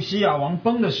 当乌西雅王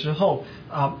崩的时候，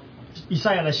以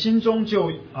赛亚的心中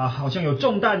就好像有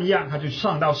重担一样，他就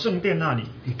上到圣殿那里。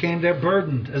 He came there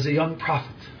burdened as a young prophet,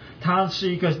 他是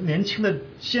一个年轻的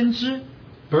先知，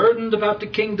 burdened about the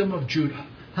kingdom of Judah.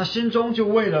 他心中就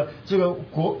为了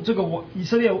以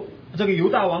色列这个犹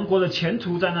大王国的前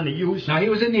途在那里忧虑。 Now he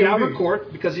was in the outer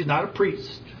court because he's not a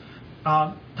priest.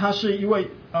 他是一位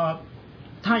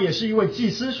他也是一位祭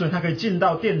司，所以他可以进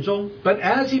到殿中。 But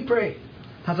as he prayed,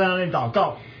 他在那里祷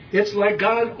告， it's like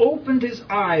God opened his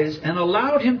eyes and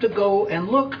allowed him to go and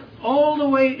look all the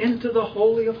way into the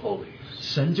Holy of Holies.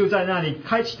 神就在那里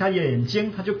开启他的眼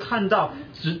睛，他就看到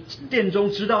殿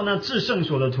中直到那至圣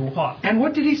所的图画。 And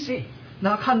what did he see?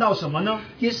 那他看到什么呢？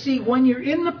 You see, when you're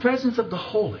in the presence of the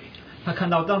holy, 他看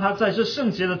到当他在这圣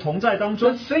洁的同在当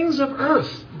the 中， things of earth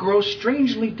grow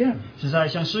strangely dim 实在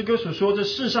像诗歌所说，这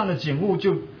世上的景物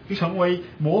就成为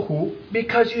模糊，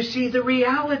 because you see the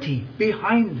reality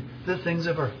behind the things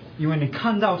of earth. 因为你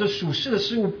看到这属世的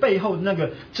事物背后那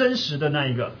个真实的那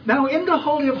一个。 Now, in the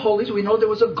Holy of Holies, we know there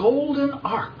was a golden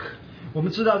ark. 我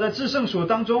们知道，在至圣所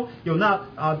当中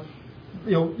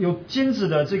有有金子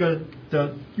的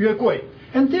的约柜，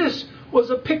 And this was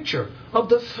a picture of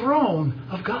the throne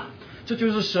of God. 这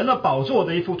就是神的宝座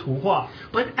的一幅图画。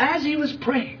 But as he was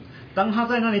praying, 当他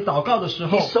在那里祷告的时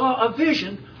候 he，saw a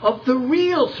vision of the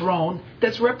real throne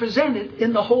that's represented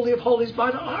in the Holy of Holies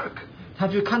by the ark. 他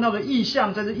就看到了异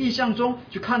象，在这异象中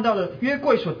就看到了约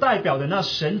柜所代表的那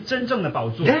神真正的宝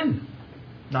座。 Then,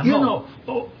 然 you 后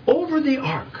know, over the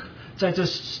ark, 在这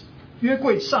约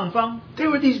柜上方 there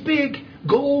were these big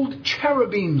gold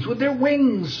cherubims with their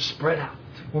wings spread out.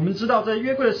 我们知道在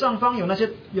约柜的上方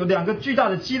有两个巨大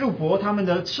的基路伯，他们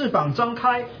的翅膀张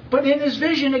开。But in his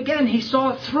vision again, he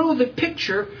saw through the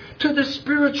picture to the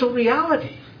spiritual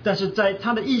reality. 但是在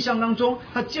他的意象当中，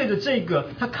他借着这个，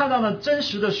他看到了真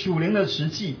实的属灵的实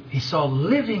际。He saw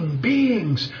living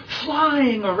beings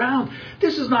flying around.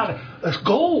 This is not a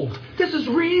gold. This is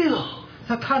real.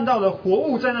 他看到了活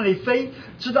物在那里飞，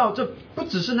知道这不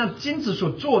只是那金子所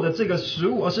做的这个食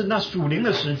物，而是那属灵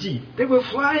的实际。They were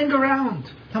flying around.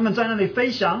 他们在那里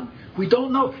飞翔。We don't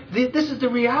know. This is the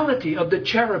reality of the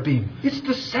cherubim. It's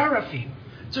the seraphim.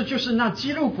 这就是那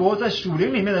基路伯在属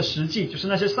灵里面的实际，就是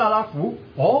那些撒拉弗。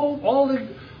All the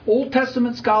Old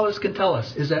Testament scholars can tell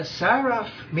us is that seraph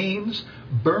means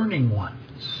burning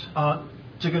ones.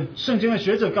 这个圣经的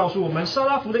学者告诉我们，撒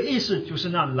拉弗的意思就是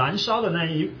那燃烧的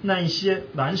那一些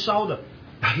燃烧的。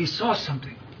He saw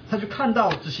something. 他就看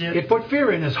到这些。It put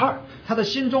fear in his heart. 他的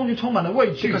心中就充满了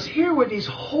畏惧。Because here were these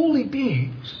holy beings.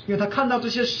 因为他看到这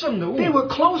些圣的物。They were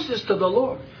closest to the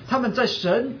Lord. 他们在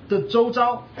神的周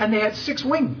遭。And they had 6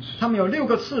 wings. 他们有6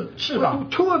个翅膀。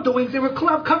2 of the wings they were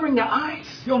covering their eyes.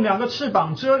 用2个翅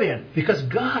膀遮脸。Because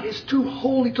God is too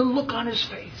holy to look on His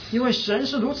face. 因为神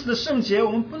是如此的圣洁，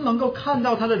我们不能够看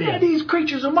到他的脸。And these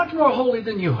creatures are much more holy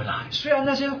than you and I. 虽然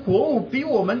那些活物比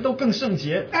我们都更圣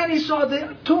洁。And he saw the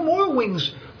 2 more wings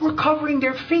were covering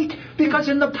their feet,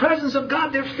 because in the presence of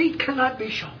God their feet cannot be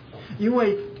shown. 因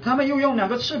为他们又用2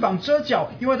个翅膀遮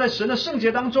脚，因为在神的圣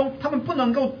洁当中，他们不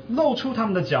能够露出他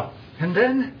们的脚。And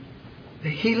then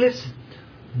he listened.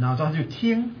 然后他就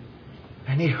听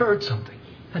And he heard something.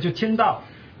 他就听到。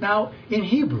Now in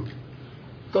Hebrew,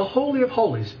 the Holy of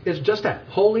Holies is just that,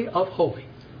 Holy of Holy.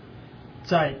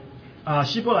 在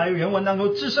希伯来原文当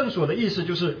中，至圣所的意思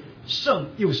就是圣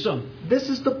又圣。This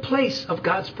is the place of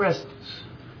God's presence.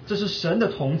 这是神的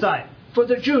同在。For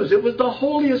the Jews, it was the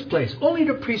holiest place. Only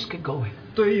the priest could go in.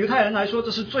 对于犹太人来说，这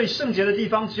是最圣洁的地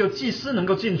方，只有祭司能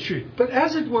够进去。But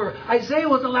as it were, Isaiah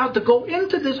was allowed to go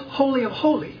into this Holy of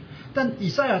Holies. 但以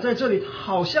赛亚在这里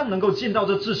好像能够进到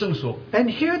这至圣所。And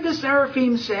here the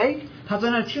seraphim say, 他在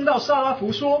那听到撒拉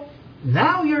弗说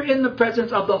Now you're in the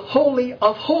presence of the Holy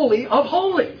of Holy of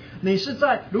Holy.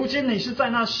 如今你是在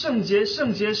那圣洁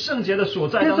的所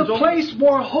在当 There's 中。 a place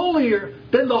more holier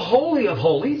than the Holy of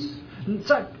Holies.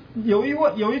 在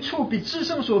有一处比至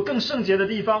圣所更圣洁的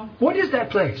地方。 What is that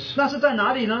place? 那是在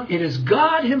哪里呢？ It is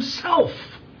God Himself.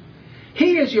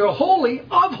 He is your holy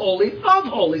of holy of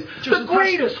holies, the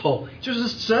greatest holy. 就是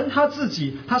神他自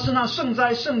己，他是那圣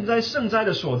哉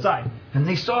的所在。 And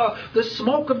they saw the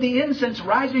smoke of the incense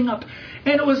rising up,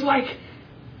 and it was like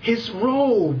His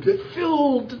robe that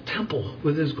filled the temple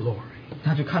with His glory.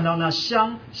 他就看到那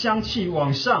香气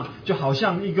往上，就好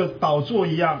像一个宝座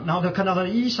一样，然后他看到他的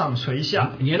衣裳垂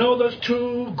下。You know those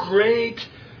 2 great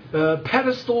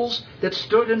pedestals that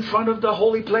stood in front of the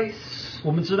holy place?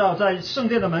 我们知道，在圣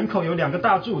殿的门口有2个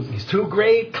大柱子。These 2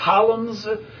 great columns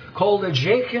called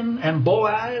Jachin and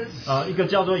Boaz. 一个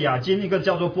叫做雅金，一个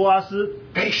叫做波阿斯。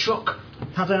 They shook.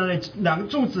 他在那里，2个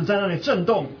柱子在那里震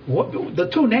动。The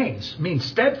 2 names mean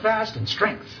steadfast and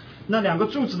strength. 那2个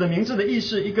柱子的名字的意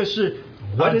思，一个是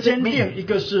坚定，一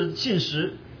个是信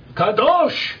实。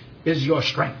 Kadosh is your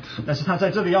strength. 但是他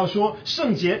在这里要说，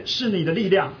圣洁是你的力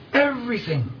量。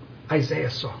 Everything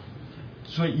Isaiah saw.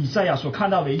 所以以赛亚所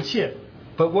看到的一切。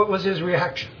 But what was his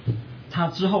reaction? 他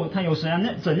之后他有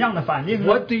怎样的反应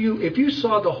呢？ If you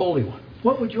saw the Holy One,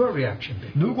 what would your reaction be?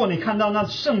 如果你看到那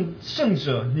圣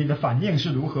者，你的反应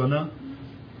是如何呢？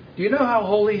 Do you know how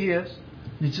holy He is?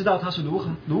 你知道他是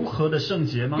如何的圣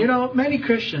洁吗？ You know, many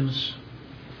Christians,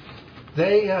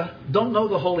 they don't know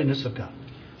the holiness of God.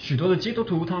 许多的基督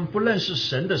徒他们不认识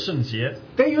神的圣洁。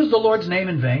 They use the Lord's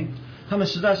name in vain. 他们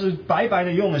实在是白白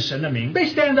的用了神的名。 They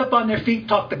stand up on their feet,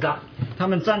 talk to God. 他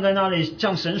们站在那里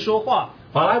向神说话。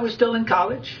 While I was still in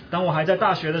college, 当我还在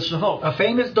大学的时候 a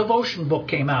famous devotion book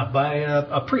came out by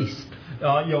a priest.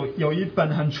 有一本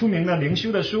很出名的灵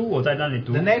修的书，我在那里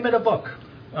读。 The name of the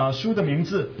book. 书的名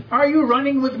字 Are you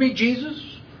running with me, Jesus?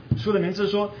 书的名字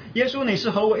说：耶稣，你是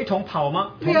和我一同跑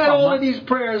吗？ He had all of these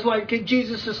prayers like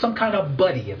Jesus is some kind of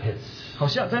buddy of his. 好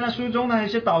像在那书中呢，有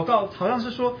些祷告好像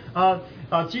是说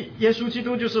耶稣基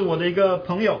督就是我的一个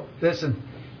朋友。 Listen,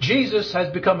 Jesus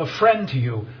has become a friend to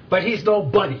you, but he's no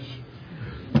buddy.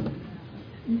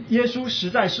 耶稣实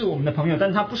在是我们的朋友，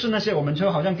但他不是那些我们就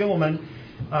好像跟我们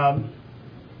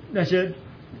那些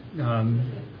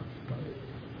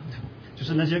就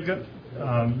是那些跟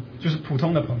就是普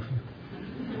通的朋友。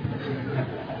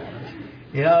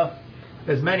 You know,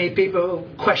 there's many people who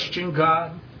question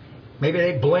God. Maybe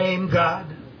they blame God.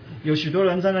 有许多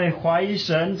人在那里怀疑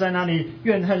神，在那里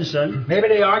怨恨神， Maybe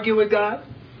they argue with God.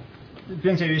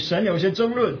 并且与神有一些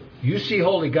争论。 You see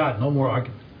holy God, no more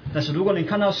argument. 但是如果你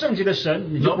看到圣洁的神，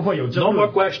你就不会有争 No more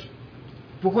论， question.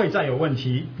 不会再有问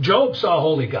题。 Job saw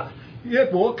holy God. 约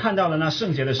伯看到了那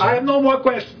圣洁的 I have 神， no more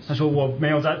questions. 他说我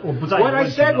不再有 What I 问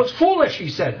题 said 了。 was foolish,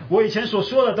 he said. 我以前所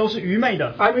说的都是愚昧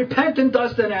的， I repent in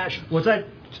dust and ashes. 我在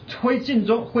灰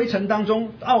尘当中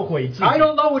懊悔自己。 I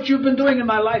don't know what you've been doing in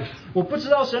my life, 我不知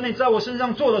道神你在我身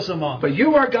上做了什么， but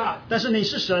you are God, 但是你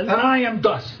是神， and I am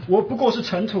dust. 我不过是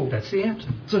尘土， That's the answer.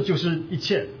 这就是一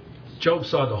切。 Job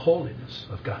saw the holiness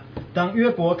of God. 当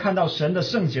约伯看到神的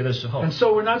圣洁的时候， And so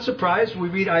we're not surprised. We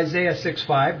read Isaiah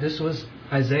 6:5. This was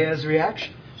Isaiah's reaction.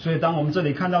 所以当我们这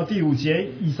里看到第5节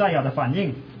以赛亚的反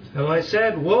应， So I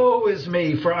said, Woe is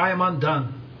me, for I am undone.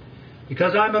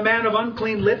 Because I'm a man of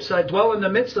unclean lips, I dwell in the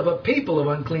midst of a people of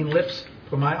unclean lips,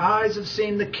 for my eyes have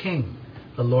seen the King,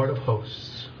 the Lord of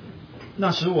hosts. 那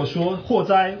时我说：祸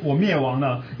哉，我灭亡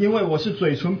了，因为我是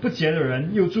嘴唇不洁的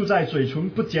人，又住在嘴唇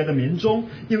不洁的民中，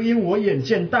又因我眼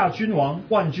见大君王，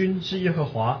万军之耶和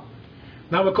华。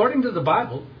 Now, according to the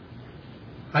Bible,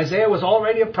 Isaiah was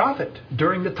already a prophet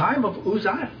during the time of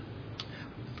Uzziah.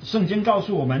 圣经告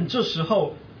诉我们，这时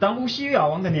候在乌西雅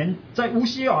王的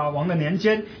年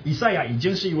间，以赛亚已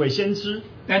经是一位先知。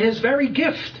 And his very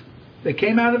gift that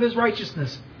came out of his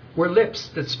righteousness were lips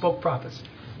that spoke prophecy.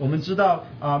 我们知道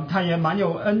他也蛮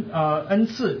有恩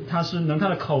赐，他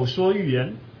的口说预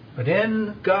言。 But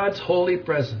in God's holy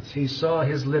presence, he saw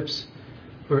his lips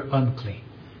were unclean.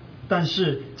 但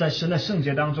是在神的圣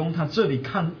洁当中，他这里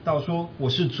看到说：“我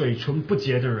是嘴唇不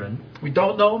洁的人。” We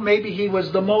don't know, maybe he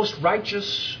was the most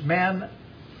righteous man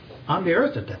on the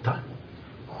earth at that time.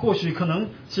 或许可能，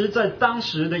其实，在当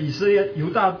时的以色列犹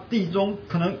大地中，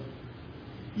可能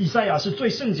以赛亚是最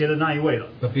圣洁的那一位了。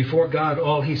 But before God,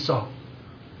 all he saw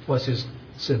was his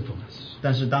sinfulness.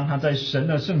 但是当他在神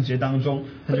的圣洁当中，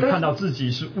他就看到自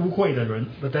己是污秽的人。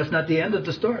 But that's not the end of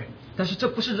the story. 但是这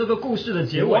不是这个故事的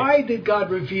结尾。 Why did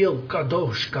God reveal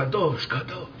Kadosh, Kadosh,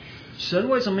 Kadosh? 神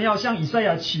为什么要向以赛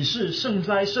亚启示圣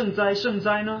哉、圣哉、圣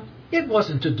哉呢？ It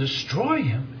wasn't to destroy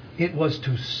him, it was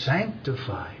to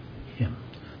sanctify him.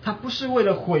 他不是为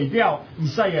了毁掉以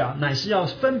赛亚，乃是要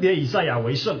分别以赛亚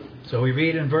为圣。 So we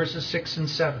read in verses 6 and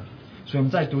 7. 所以我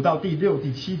们再读到第6、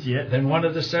第7节。 Then one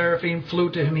of the seraphim flew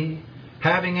to me,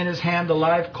 having in his hand a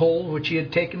live coal which he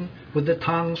had taken with the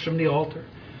tongs from the altar.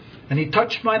 And he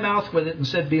touched my mouth with it and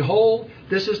said, Behold,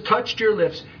 this has touched your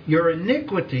lips. Your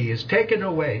iniquity is taken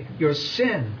away, your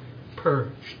sin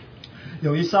purged.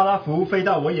 有一撒拉弗飞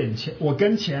到我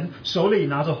跟前，手里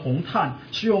拿着红炭，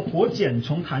是用火剪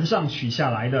从坛上取下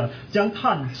来的，将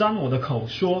炭沾我的口，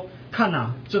说：看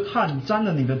啊，这炭沾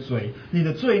了你的嘴，你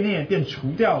的罪孽便除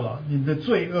掉了，你的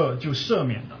罪恶就赦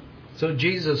免了。 So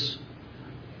Jesus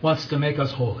wants to make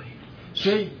us holy.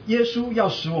 所以耶稣要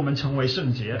使我们成为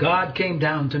圣洁。 God came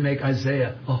down to make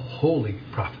Isaiah a holy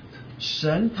prophet.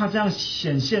 神他这样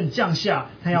显现降下，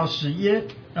他要使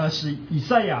以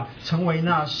赛亚成为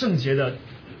那圣洁的。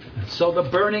 And so the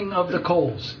burning of the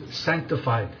coals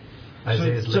sanctified 所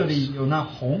以 Isaiah's 这里 lips. 有那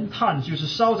红炭，就是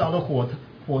烧着的火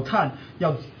炭，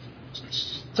要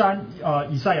沾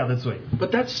以赛亚的嘴。 But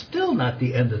that's still not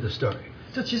the end of the story.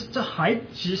 这其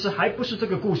实还不是这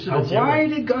个故事的 Now, 结 why 尾。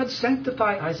 did God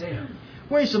sanctify Isaiah?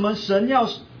 为什么神要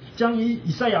将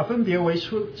以赛亚分别为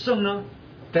圣呢？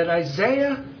 That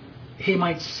Isaiah, he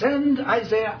might send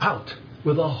Isaiah out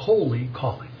with a holy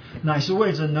calling. 乃是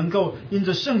为着能够因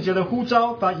着圣洁的呼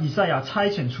召，把以赛亚差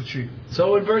遣出去。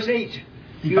 So in verse 8,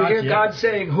 you hear God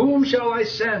saying, Whom shall I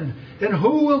send? And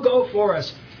who will go for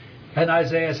us? And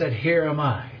Isaiah said, Here am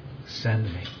I, send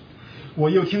me. 我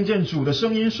又听见主的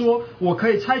声音说：“我可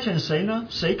以差遣谁呢？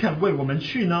谁肯为我们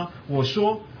去呢？”我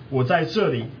说：“我在这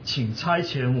里，请差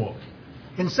遣我。”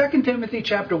 In 2 Timothy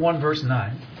chapter 1, verse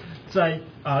 9, 在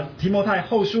提摩太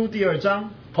后书第2章，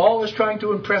 Paul was trying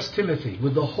to impress Timothy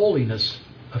with the holiness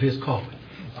of his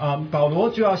calling. 保罗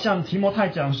就要向提摩太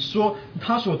讲说，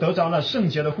他所得着了圣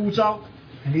洁的呼召。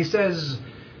 And he says,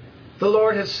 The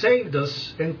Lord has saved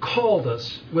us and called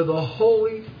us with a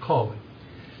holy calling,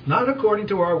 not according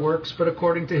to our works, but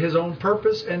according to his own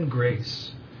purpose and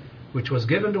grace, which was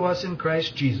given to us in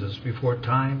Christ Jesus before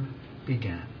time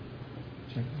began.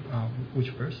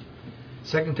 Which verse?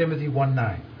 2 Timothy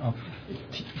 1:9.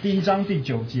 第1章第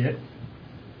9节。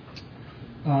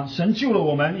神救了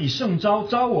我们，以圣召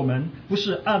召我们，不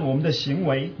是按我们的行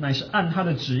为，乃是按他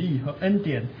的旨意和恩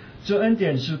典。这恩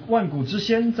典是万古之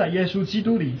先在耶稣基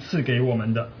督里赐给我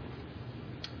们的。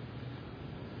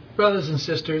 Brothers and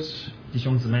sisters, 弟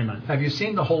兄姊妹们， have you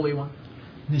seen the Holy One?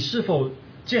 你是否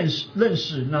认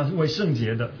识那位圣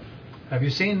洁的？ Have you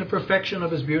seen the perfection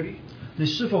of His beauty? 你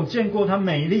是否见过他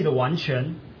美丽的完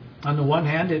全？ On the one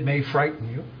hand, it may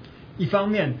frighten you, 一方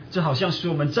面，这好像使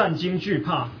我们战惊惧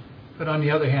怕； but on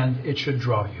the other hand, it should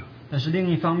draw you. 但是另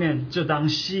一方面，这当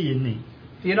吸引你。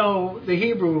You know,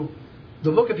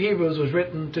 the book of Hebrews was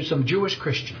written to some Jewish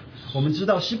Christians. 我们知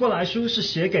道希伯来书是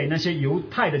写给那些犹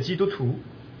太的基督徒，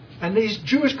 And these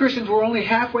Jewish Christians were only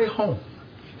halfway home.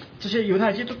 这些犹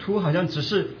太基督徒好像只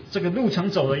是这个路程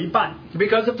走了一半。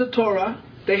 Because of the Torah,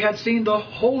 they had seen the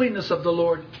holiness of the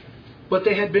Lord, but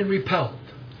they had been repelled.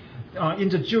 因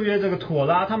着旧约这个妥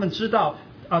拉，他们知道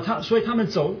所以他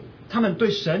们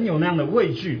对神有那样的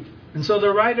畏惧。 And so the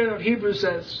writer of Hebrews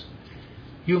says,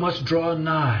 you must draw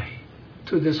nigh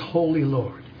to this holy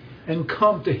Lord and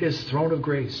come to His throne of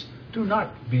grace. Do not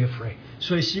be afraid.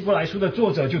 所以希伯来书的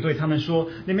作者就对他们说：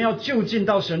你们要就近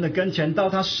到神的跟前，到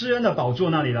他施恩的宝座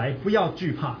那里来，不要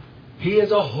惧怕。 He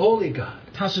is a holy God.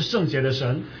 他是圣洁的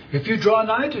神， If you draw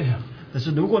nigh to Him, 但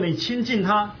是如果你亲近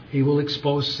他， He will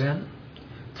expose sin.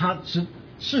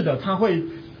 是的，他会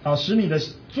使你的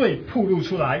罪暴露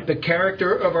出来。 The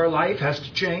character of our life has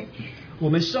to change. 我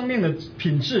们生命的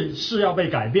品质是要被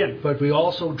改变， But we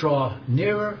also draw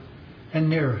nearer and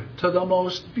nearer to the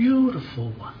most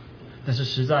beautiful one. 但是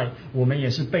实在我们也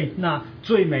是被那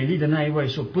最美丽的那一位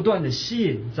所不断的吸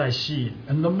引，再吸引。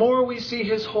 And the more we see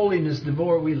His holiness, the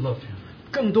more we love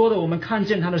Him. 更多的我们看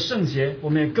见他的圣洁，我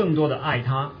们也更多的爱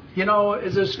他。 You know,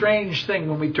 it's a strange thing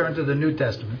when we turn to the New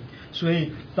Testament. 所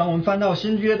以，当我们翻到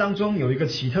新约当中，有一个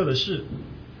奇特的事。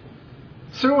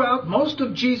 Throughout most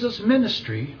of Jesus'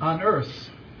 ministry on earth,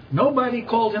 nobody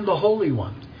called Him the Holy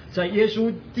One. 在耶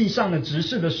稣地上的执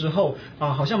事的时候，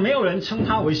好像没有人称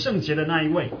他为圣洁的那一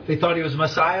位。 They thought He was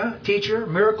Messiah, teacher,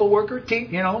 miracle worker,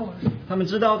 you know. 他们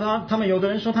知道他们有的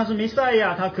人说他是弥赛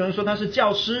亚，他可能说他是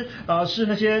教师，是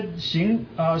那些行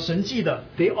神迹的。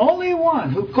 The only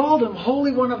one who called Him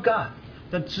Holy One of God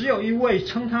但只有一位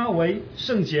称他为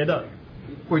圣洁的，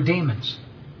 were demons.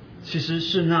 其实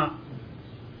是那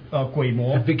鬼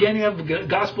魔。 At the beginning of the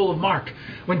Gospel of Mark,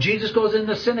 when Jesus goes in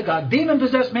the synagogue,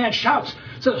 demon-possessed man shouts,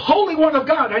 says, Holy One of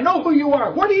God, I know who you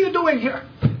are. What are you doing here?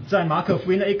 在马可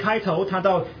福音的一开头，他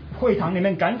到会堂里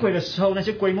面赶鬼的时候，那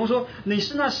些鬼魔说：“你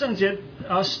是那圣洁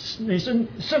你是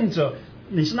圣者，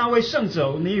你是那位圣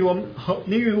者，你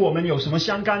与我们有什么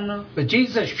相干呢？” But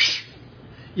Jesus says, Shh,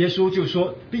 耶稣就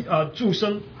说：“住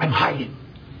声， I'm hiding.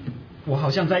 我好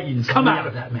像在隐藏 Come 一 out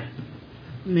of 样。 that man.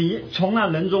 你从那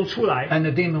人中出来。” And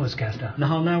the demon was cast out. 然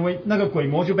后那个鬼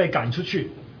魔就被赶出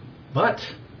去。 But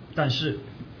但是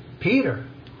Peter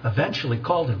eventually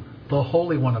called Him the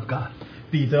Holy One of God.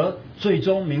 彼得最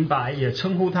终明白，也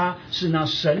称呼他是那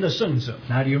神的圣者。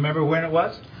 Now, do you remember when it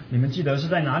was? 你们记得是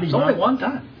在哪里 It's 吗 only？ one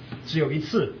time, 只有一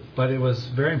次， but it was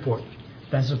very important.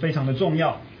 但是非常的重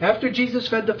要。 After Jesus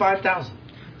fed the 5,000,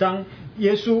 当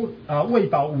耶稣喂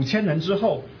饱5000人之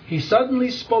后， He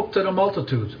suddenly spoke to the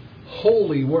multitudes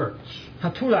holy words, 他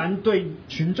突然对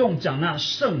群众讲那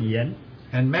圣言，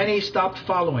 and many stopped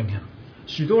following Him.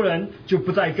 许多人就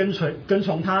不再跟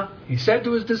从他。 He said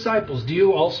to His disciples, Do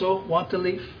you also want to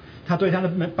leave? 他对他的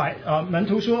门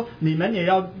徒说：“你们也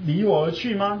要离我而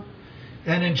去吗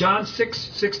And in John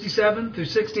 6:67 through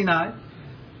 69,？”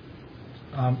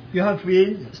 约翰福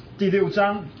音第6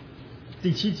章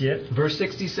第7节。 verse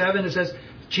 67, it says,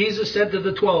 Jesus said to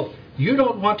the 12, You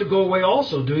don't want to go away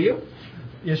also, do you?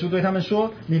 耶稣对他们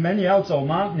说：“你们也要走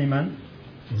吗？你们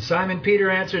And Simon Peter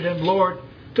answered Him, Lord,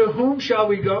 to whom shall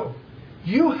we go?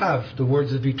 You have the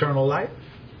words of eternal life.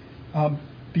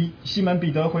 西门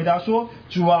彼得回答说：“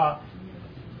主啊，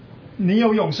你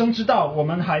有永生之道，我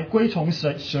们还归从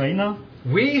谁呢？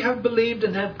 We have believed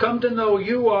and have come to know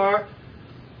you are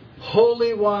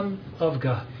Holy One of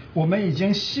God. 我们已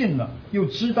经信了，又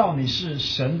知道你是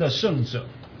神的圣者。”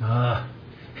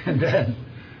 And then,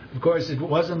 of course, it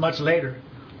wasn't much later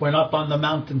when up on the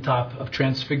mountaintop of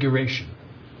transfiguration,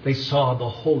 they saw the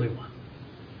Holy One.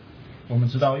 我们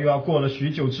知道，又要过了许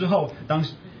久之后，当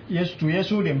主耶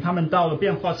稣领他们到了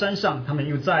变化山上，他们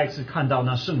又再一次看到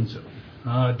那圣者。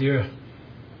 Dear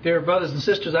brothers and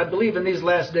sisters, I believe in these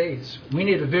last days, we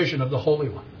need a vision of the Holy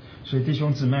One. 所以弟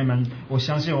兄姊妹们，我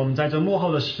相信我们在这末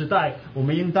后的时代，我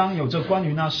们应当有这关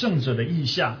于那圣者的意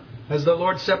象。 As the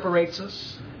Lord separates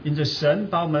us, 因着神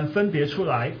把我们分别出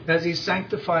来， as He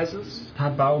sanctifies us, 他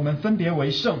把我们分别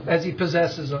为圣， as He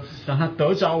possesses us, 让他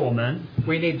得着我们。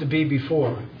 we need to be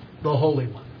before the Holy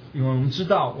One. 因为我们知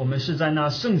道，我们是在那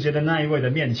圣洁的那一位的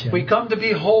面前。 We come to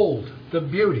behold the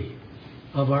beauty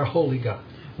of our holy God.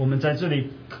 我们在这里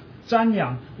瞻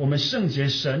仰我们圣洁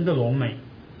神的荣美。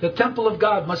 The temple of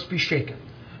God must be shaken.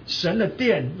 神的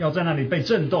殿要在那里被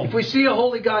震动 If。we see a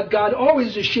holy God, God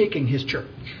always is shaking His church.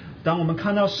 当我们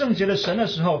看到圣洁的神的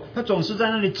时候，他总是在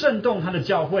那里震动他的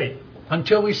教会，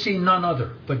 until we see none other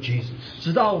but Jesus.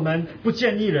 直到我们不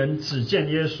见一人，只见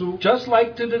耶稣。 Just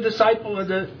like to the disciple of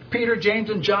the Peter, James,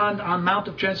 and John on Mount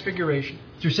of Transfiguration.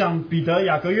 就像彼得、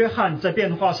雅各、约翰在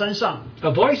变化山上， A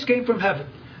voice came from heaven.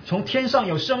 从天上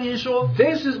有声音说：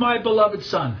 This is my beloved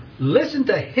Son. Listen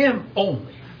to him only.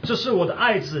 这是我的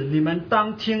爱子，你们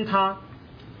当听他。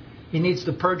 He needs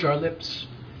to purge our lips.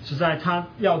 实在他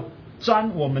要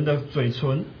沾我们的嘴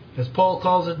唇， As Paul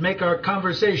calls it, make our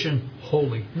conversation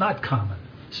holy, not common.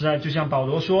 实在就像保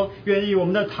罗说，愿意我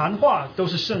们的谈话都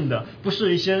是圣的，不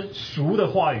是一些俗的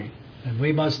话语。 And we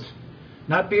must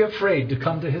not be afraid to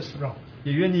come to his throne.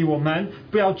 也愿意我们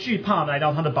不要惧怕来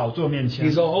到他的宝座面前。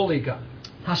 He's a holy God.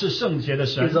 他是圣洁的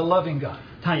神 He's a，loving God.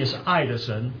 他也是爱的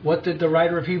神。 What did the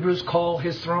writer of Hebrews call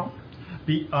his throne?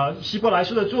 希伯来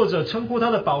书的作者称呼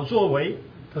他的宝座为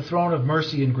The throne of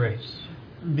mercy and grace.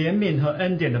 怜悯和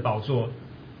恩典的宝座。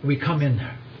 We come in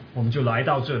there 我们就来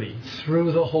到这里，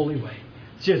 through the holy way.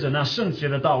 借着那圣洁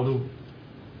的道路。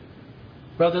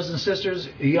 Brothers and sisters,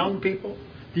 young people,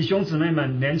 弟兄姊妹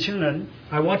们，年轻人，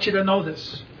 I want you to know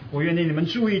this. 我愿意你们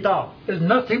注意到， There's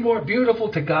nothing more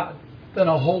beautiful to God than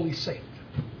a holy saint.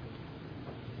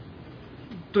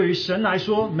 对于神来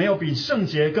说，没有比圣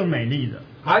洁更美丽的。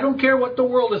 I don't care what the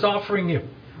world is offering you.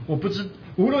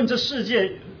 无论这世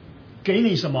界给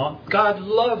你什么， God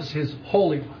loves his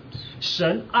holy ones.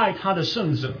 神爱他的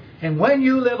圣者。 And when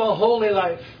you live a holy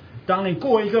life, 当你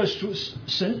过一个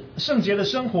圣洁的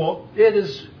生活， it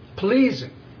is pleasing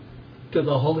to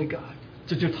the holy God.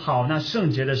 这就讨那圣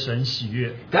洁的神喜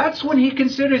悦。 That's when he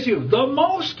considers you the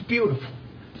most beautiful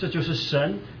这就是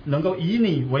神能够以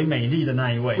你为美丽的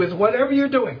那一位。 with whatever you're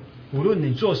doing. 无论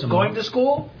你做什么， Going to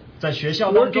school, 在学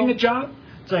校当 working a 中， job,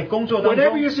 在工作当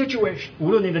whatever your 中， situation, 无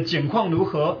论你的境况如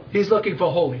何， he's looking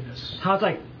for holiness. 他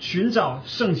在寻找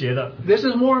圣洁的。 This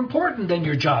is more important than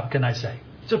your job, can I say?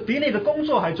 这比你的工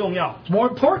作还重要， It's more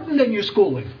important than your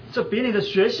schooling. 这比你的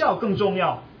学校更重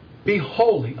要。 Be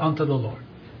holy unto the Lord.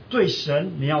 对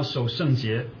神，你要守圣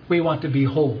洁。 We want to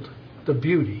behold the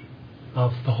beauty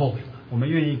of the Holy One. 我们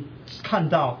愿意看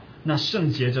到那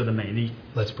圣洁者的美丽。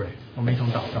 Let's pray. 我们一同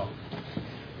祷告。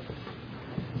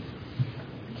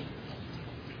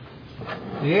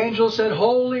 The angel said,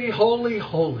 Holy, holy,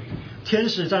 holy. 天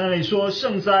使在那里说：“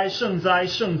圣哉，圣哉，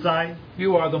圣哉！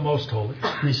 You are the most holy.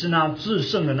 你是那至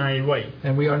圣的那一位。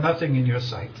 And we are nothing in your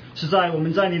sight. 实在我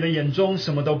们在你的眼中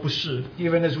什么都不是。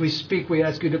 Even as we speak, we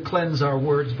ask you to cleanse our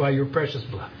words by your precious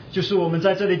blood. 就是我们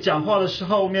在这里讲话的时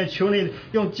候，我们也求你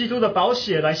用基督的宝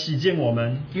血来洗净我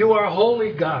们。 You are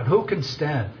holy God. Who can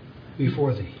stand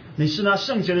before thee? 你是那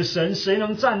圣洁的神，谁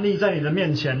能站立在你的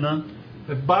面前呢？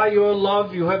 That by your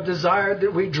love you have desired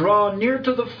that we draw near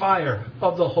to the fire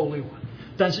of the Holy One.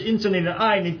 但是因着你的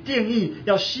爱，你定义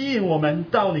要吸引我们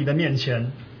到你的面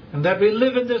前。 And that we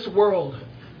live in this world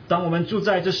当我们住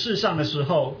在这世上的时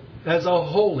候， as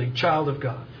a holy child of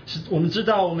God. 我们知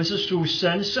道我们是属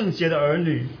神圣洁的儿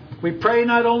女。 We pray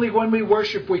not only when we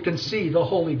worship we can see the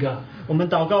holy God. 我们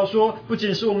祷告说，不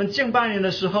仅是我们敬拜你的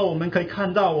时候，我们可以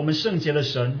看到我们圣洁的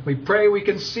神。 We pray we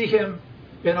can see Him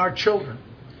in our children,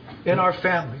 in our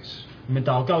families. 我们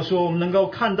祷告说，我们能够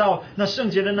看到那圣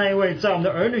洁的那一位，在我们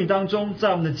的儿女当中，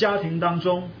在我们的家庭当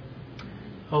中。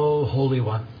 Oh, Holy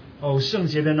One. 哦，圣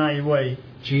洁的那一位，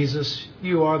 Jesus,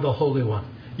 you are the Holy One.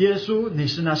 耶稣，你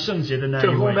是那圣洁的那一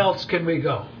To whom 位。 else can we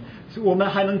go? 我们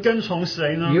还能跟从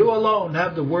谁呢？ You alone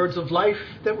have the words of life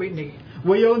that we need.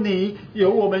 唯有你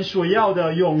有我们所要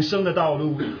的永生的道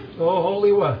路。 Oh,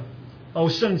 Holy One, 哦，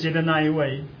圣洁的那一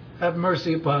位， have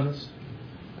mercy upon us.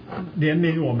 怜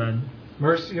悯我们，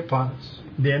 Mercy upon us.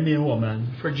 怜悯我们，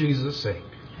 For Jesus' sake.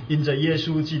 因着耶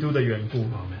稣基督的缘故。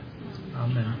 Amen. 阿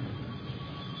门。